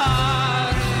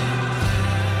heart.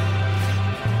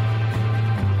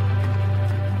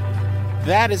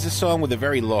 That is a song with a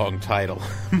very long title.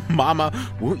 Mama,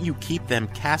 Won't You Keep Them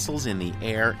Castles in the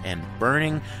Air and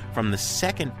Burning, from the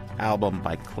second album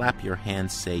by Clap Your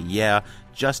Hands Say Yeah,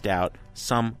 just out.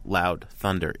 Some Loud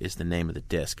Thunder is the name of the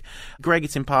disc. Greg,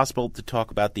 it's impossible to talk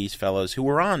about these fellows who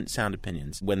were on Sound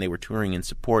Opinions when they were touring in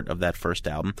support of that first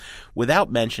album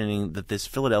without mentioning that this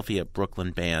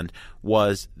Philadelphia-Brooklyn band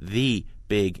was the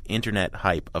big internet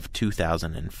hype of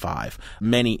 2005.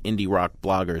 Many indie rock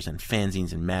bloggers and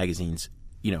fanzines and magazines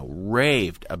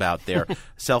raved about their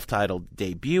self-titled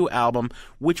debut album,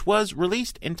 which was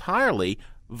released entirely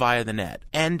via the net.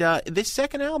 And this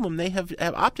second album, they have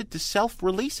opted to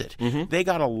self-release it. Mm-hmm. They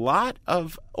got a lot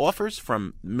of offers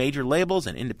from major labels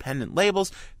and independent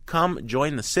labels. Come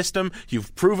join the system.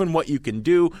 You've proven what you can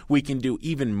do. We can do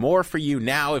even more for you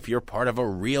now if you're part of a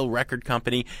real record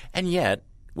company. And yet,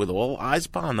 with all eyes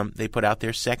upon them, they put out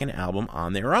their second album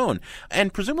on their own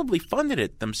and presumably funded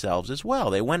it themselves as well.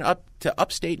 They went up to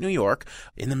upstate New York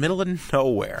in the middle of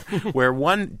nowhere where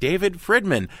one David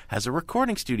Friedman has a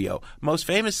recording studio, most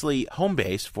famously home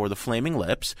base for the Flaming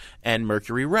Lips and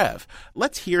Mercury Rev.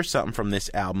 Let's hear something from this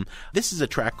album. This is a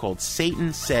track called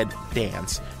Satan Said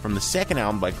Dance from the second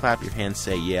album by Clap Your Hands,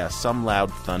 Say Yeah, Some Loud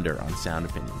Thunder on Sound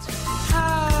Opinions.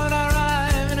 How'd I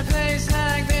arrive in a place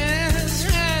like this?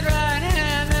 Red right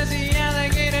hand as the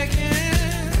alligator can.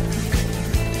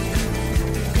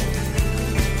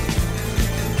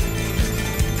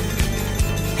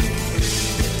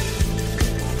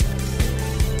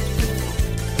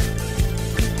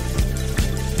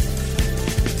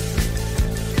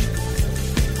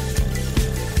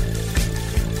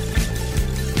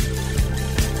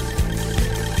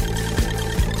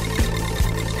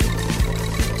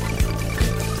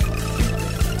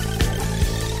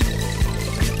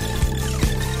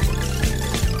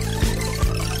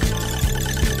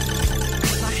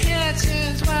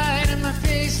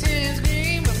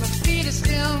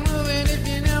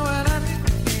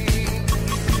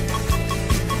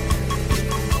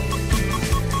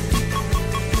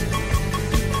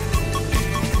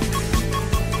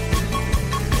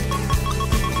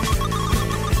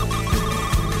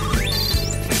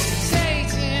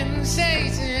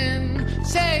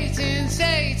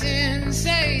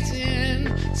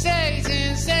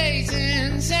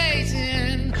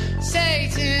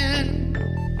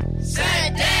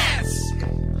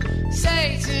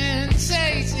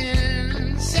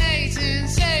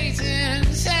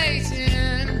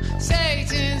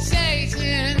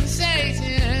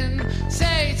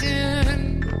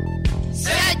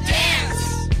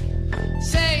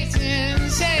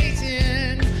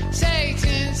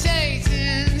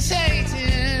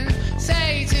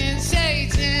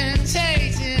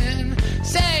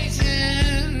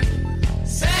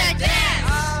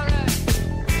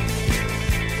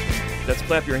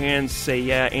 Clap Your Hands, Say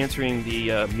Yeah, answering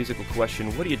the musical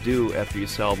question, what do you do after you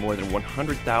sell more than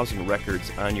 100,000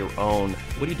 records on your own?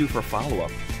 What do you do for a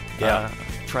follow-up? Yeah.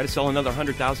 Try to sell another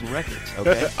 100,000 records,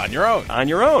 okay? On your own. On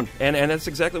your own. And that's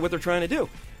exactly what they're trying to do.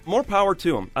 More power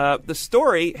to them. The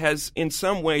story has, in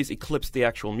some ways, eclipsed the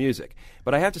actual music.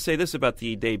 But I have to say this about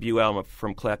the debut album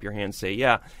from Clap Your Hands, Say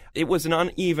Yeah. It was an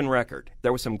uneven record.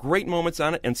 There were some great moments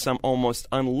on it and some almost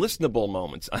unlistenable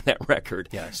moments on that record.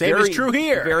 Yeah, same is true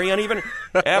here. Very uneven.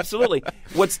 Absolutely.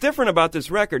 What's different about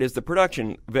this record is the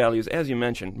production values, as you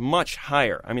mentioned, much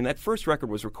higher. I mean, that first record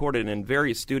was recorded in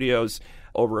various studios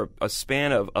over a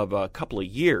span of a couple of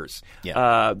years.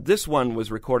 Yeah. This one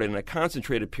was recorded in a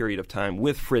concentrated period of time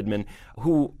with Friedman,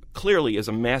 who clearly is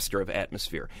a master of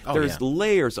atmosphere. There's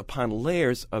layers upon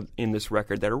layers in this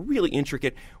record that are really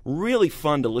intricate, really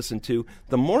fun to listen to.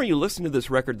 The more you listen to this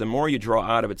record, the more you draw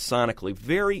out of it sonically.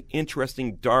 Very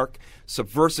interesting, dark,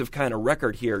 subversive kind of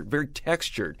record here, very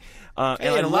textured. And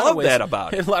I love that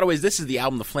about it. In a lot of ways, this is the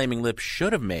album the Flaming Lips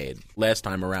should have made last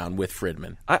time around with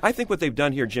Friedman. I think what they've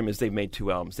done here, Jim, is they've made two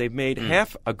albums. They've made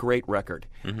half a great record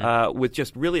with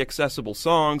just really accessible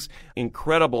songs,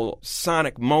 incredible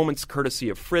sonic moments courtesy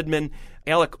of Friedman.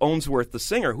 Alec Owensworth, the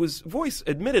singer, whose voice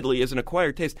admittedly is an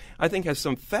acquired taste, I think has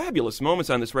some fabulous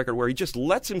moments on this record where he just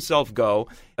lets himself go.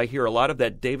 I hear a lot of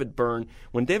that David Byrne.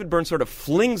 When David Byrne sort of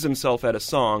flings himself at a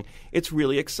song, it's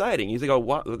really exciting. You think, oh,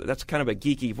 wow, that's kind of a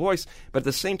geeky voice, but at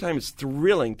the same time, it's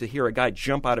thrilling to hear a guy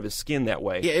jump out of his skin that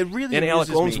way. Yeah, it really And Alec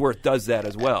Owensworth me. does that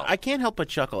as well. I can't help but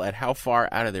chuckle at how far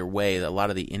out of their way that a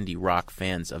lot of the indie rock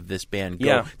fans of this band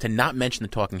go to not mention the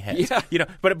Talking Heads. Yeah.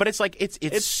 But it's like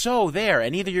it's so there,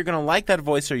 and either you're going to like them that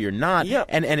voice or you're not. Yeah.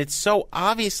 And it's so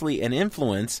obviously an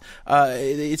influence.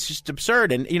 It's just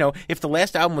absurd. And, if the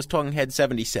last album was Talking Head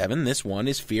 77, this one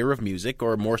is Fear of Music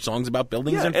or more songs about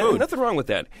buildings and food. Nothing wrong with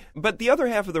that. But the other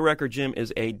half of the record, Jim,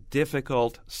 is a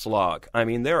difficult slog. I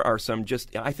mean, there are some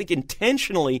just, I think,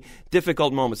 intentionally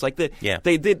difficult moments. Like they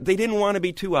didn't want to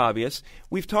be too obvious.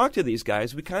 We've talked to these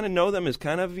guys. We kind of know them as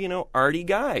kind of, arty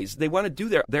guys. They want to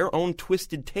do their own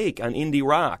twisted take on indie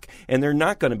rock, and they're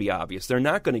not going to be obvious. They're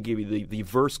not going to give you the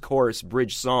verse, chorus,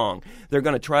 bridge song. They're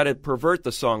going to try to pervert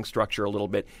the song structure a little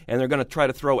bit, and they're going to try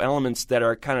to throw elements that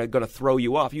are kind of going to throw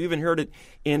you off. You even heard it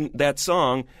in that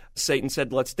song, Satan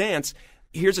Said Let's Dance.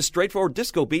 Here's a straightforward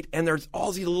disco beat, and there's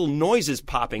all these little noises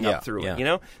popping up through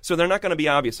it, So they're not going to be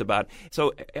obvious about it.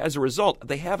 So as a result,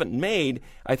 they haven't made,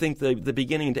 I think, the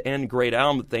beginning to end great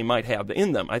album that they might have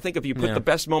in them. I think if you put the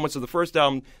best moments of the first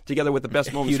album together with the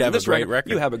best moments of this record,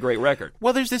 you have a great record.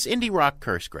 Well, there's this indie rock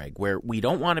curse, Greg, where we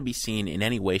don't want to be seen in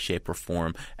any way, shape, or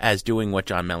form as doing what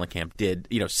John Mellencamp did,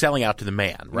 selling out to the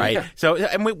man, right? Yeah. So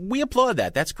and we applaud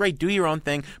that. That's great. Do your own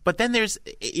thing. But then there's,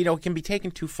 it can be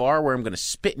taken too far where I'm going to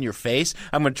spit in your face.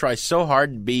 I'm going to try so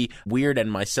hard to be weird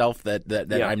and myself that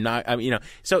I'm not.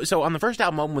 So on the first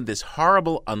album with this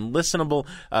horrible, unlistenable,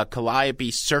 calliope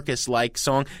circus-like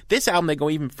song, this album they go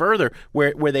even further,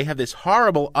 where they have this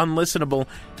horrible, unlistenable,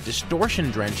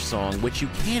 distortion-drenched song which you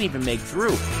can't even make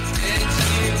through.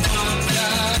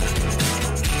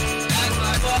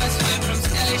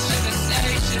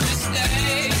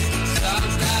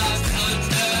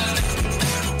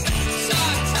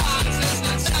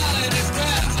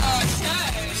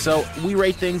 So we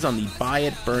rate things on the buy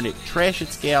it, burn it, trash it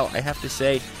scale. I have to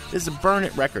say, this is a burn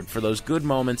it record for those good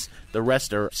moments. The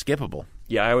rest are skippable.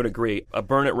 Yeah, I would agree. A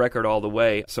burn it record all the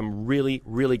way. Some really,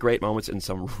 really great moments and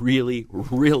some really,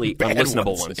 really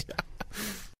unlistenable ones.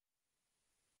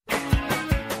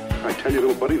 I tell you,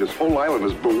 little buddy, this whole island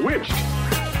is bewitched.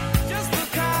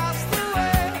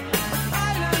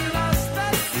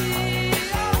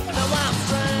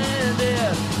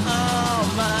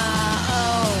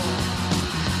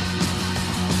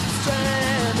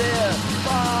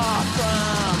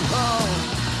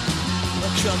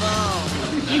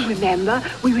 You remember,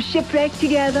 we were shipwrecked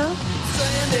together.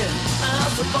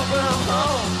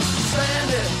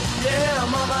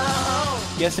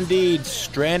 Yes, indeed,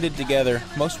 stranded together.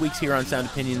 Most weeks here on Sound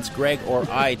Opinions, Greg or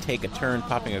I take a turn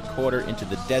popping a quarter into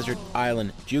the desert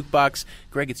island jukebox.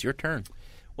 Greg, it's your turn.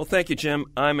 Well, thank you, Jim.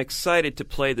 I'm excited to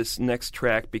play this next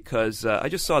track because I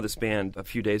just saw this band a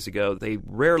few days ago. They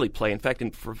rarely play. In fact,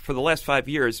 for the last 5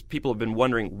 years, people have been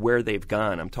wondering where they've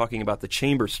gone. I'm talking about the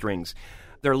Chamber Strings.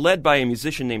 They're led by a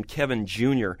musician named Kevin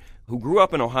Jr., who grew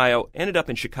up in Ohio, ended up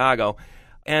in Chicago,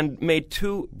 and made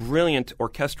two brilliant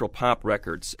orchestral pop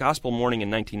records, Gospel Morning in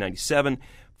 1997,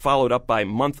 followed up by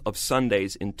Month of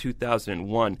Sundays in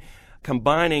 2001.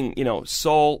 Combining,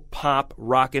 soul, pop,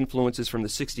 rock influences from the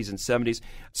 60s and 70s,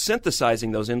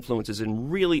 synthesizing those influences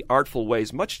in really artful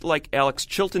ways, much like Alex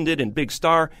Chilton did in Big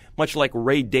Star, much like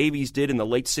Ray Davies did in the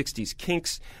late 60s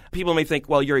Kinks. People may think,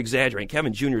 well, you're exaggerating.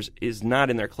 Kevin Jr. is not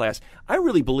in their class. I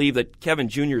really believe that Kevin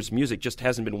Jr.'s music just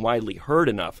hasn't been widely heard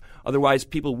enough. Otherwise,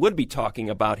 people would be talking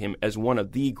about him as one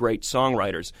of the great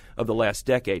songwriters of the last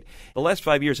decade. The last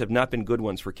 5 years have not been good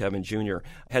ones for Kevin Jr.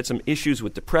 Had some issues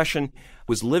with depression,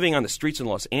 was living on the streets in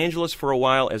Los Angeles for a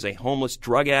while as a homeless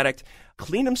drug addict,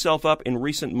 cleaned himself up in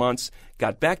recent months,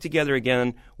 got back together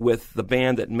again with the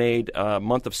band that made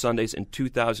Month of Sundays in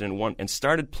 2001 and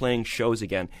started playing shows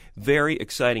again. Very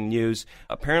exciting news.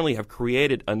 Apparently have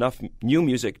created enough new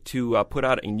music to put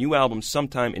out a new album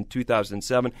sometime in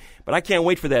 2007. But I can't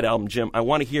wait for that album, Jim. I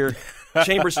want to hear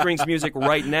Chamber Strings music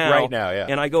right now. Right now, yeah.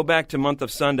 And I go back to Month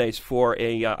of Sundays for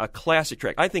a classic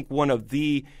track. I think one of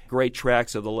the great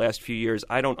tracks of the last few years.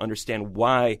 I don't understand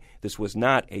why this was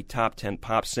not a top 10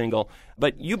 pop single.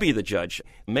 But you be the judge.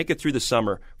 Make it through the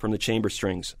summer from the Chamber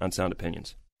Strings on Sound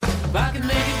Opinions. If I can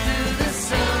make it through the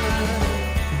summer,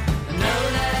 I know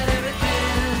that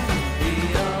everything will be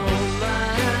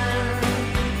alright.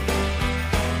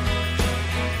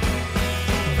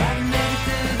 If I can make it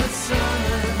through the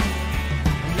summer,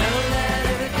 I know that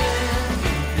everything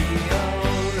will be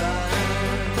alright.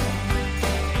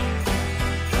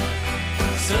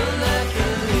 So let the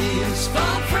leaves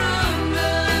fall from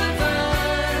the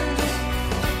vines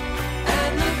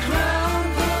and the ground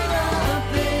pull up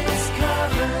its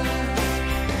cover.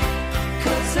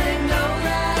 They know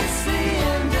that's the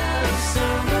end of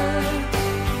summer,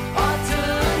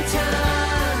 autumn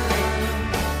time.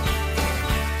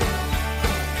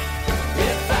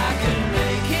 If I can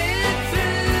make it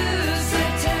through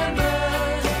September,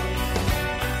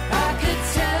 I could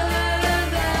tell her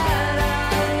that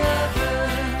I love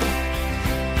her.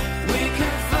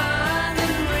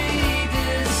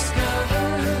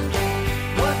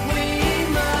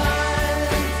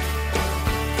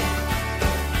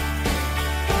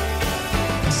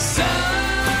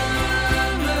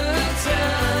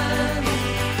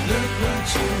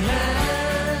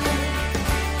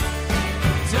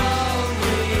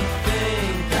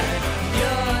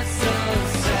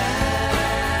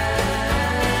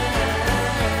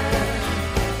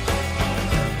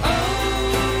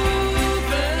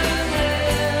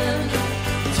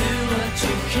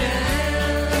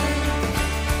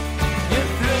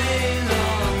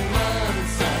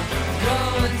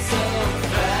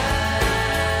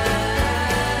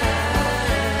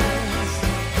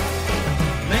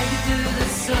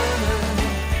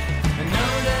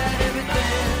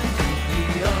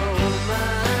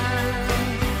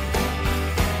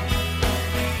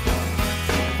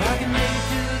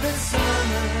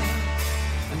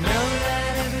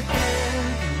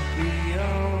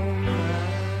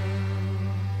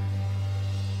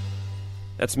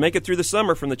 That's Make It Through the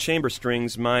Summer from the Chamber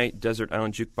Strings, my Desert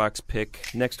Island Jukebox pick.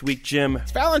 Next week, Jim.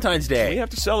 It's Valentine's Day. We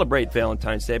have to celebrate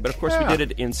Valentine's Day, but of course we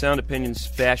did it in Sound Opinions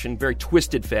fashion, very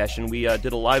twisted fashion. We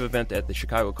did a live event at the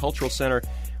Chicago Cultural Center.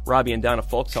 Robbie and Donna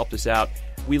Folks helped us out.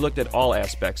 We looked at all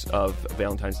aspects of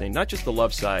Valentine's Day, not just the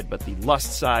love side, but the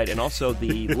lust side and also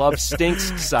the love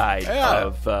stinks side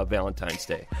of Valentine's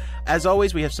Day. As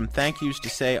always, we have some thank yous to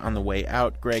say on the way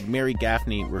out. Greg, Mary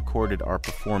Gaffney recorded our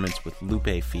performance with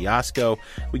Lupe Fiasco.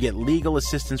 We get legal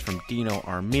assistance from Dino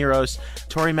Armiros.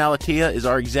 Tori Malatia is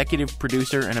our executive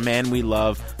producer and a man we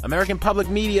love. American Public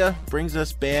Media brings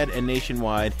us Bad and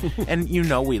Nationwide. And you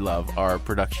know we love our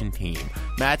production team.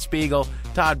 Matt Spiegel,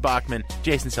 Todd Bachman,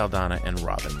 Jason Saldana, and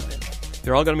Robin Lynn.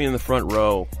 They're all going to be in the front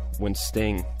row when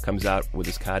Sting comes out with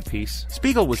his codpiece.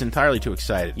 Spiegel was entirely too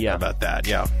excited about that,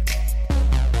 yeah.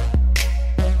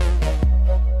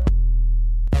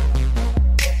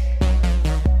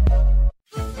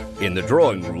 In the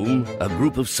drawing room, a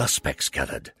group of suspects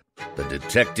gathered. The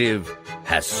detective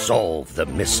has solved the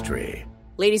mystery.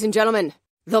 Ladies and gentlemen,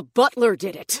 the butler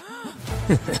did it.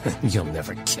 You'll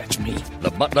never catch me.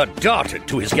 The butler darted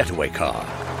to his getaway car.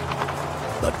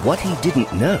 But what he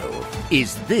didn't know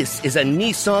is this is a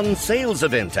Nissan sales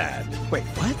event ad. Wait,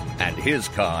 what? And his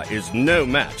car is no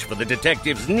match for the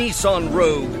detective's Nissan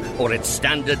Rogue or its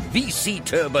standard VC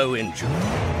turbo engine.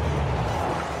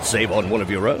 Save on one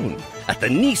of your own at the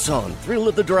Nissan Thrill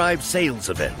of the Drive sales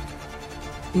event.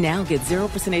 Now get 0%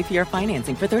 APR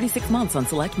financing for 36 months on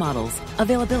select models.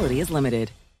 Availability is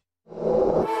limited.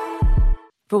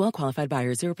 For well-qualified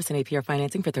buyers, 0% APR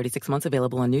financing for 36 months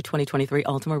available on new 2023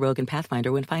 Altima, Rogue, and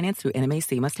Pathfinder when financed through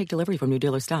NMAC. Must take delivery from new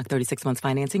dealer stock. 36 months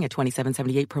financing at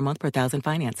 $27.78 per month per thousand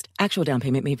financed. Actual down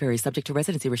payment may vary, subject to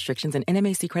residency restrictions and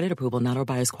NMAC credit approval. Not all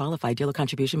buyers qualify. Dealer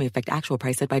contribution may affect actual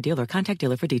price set by dealer. Contact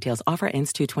dealer for details. Offer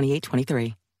ends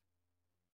 2/28/23.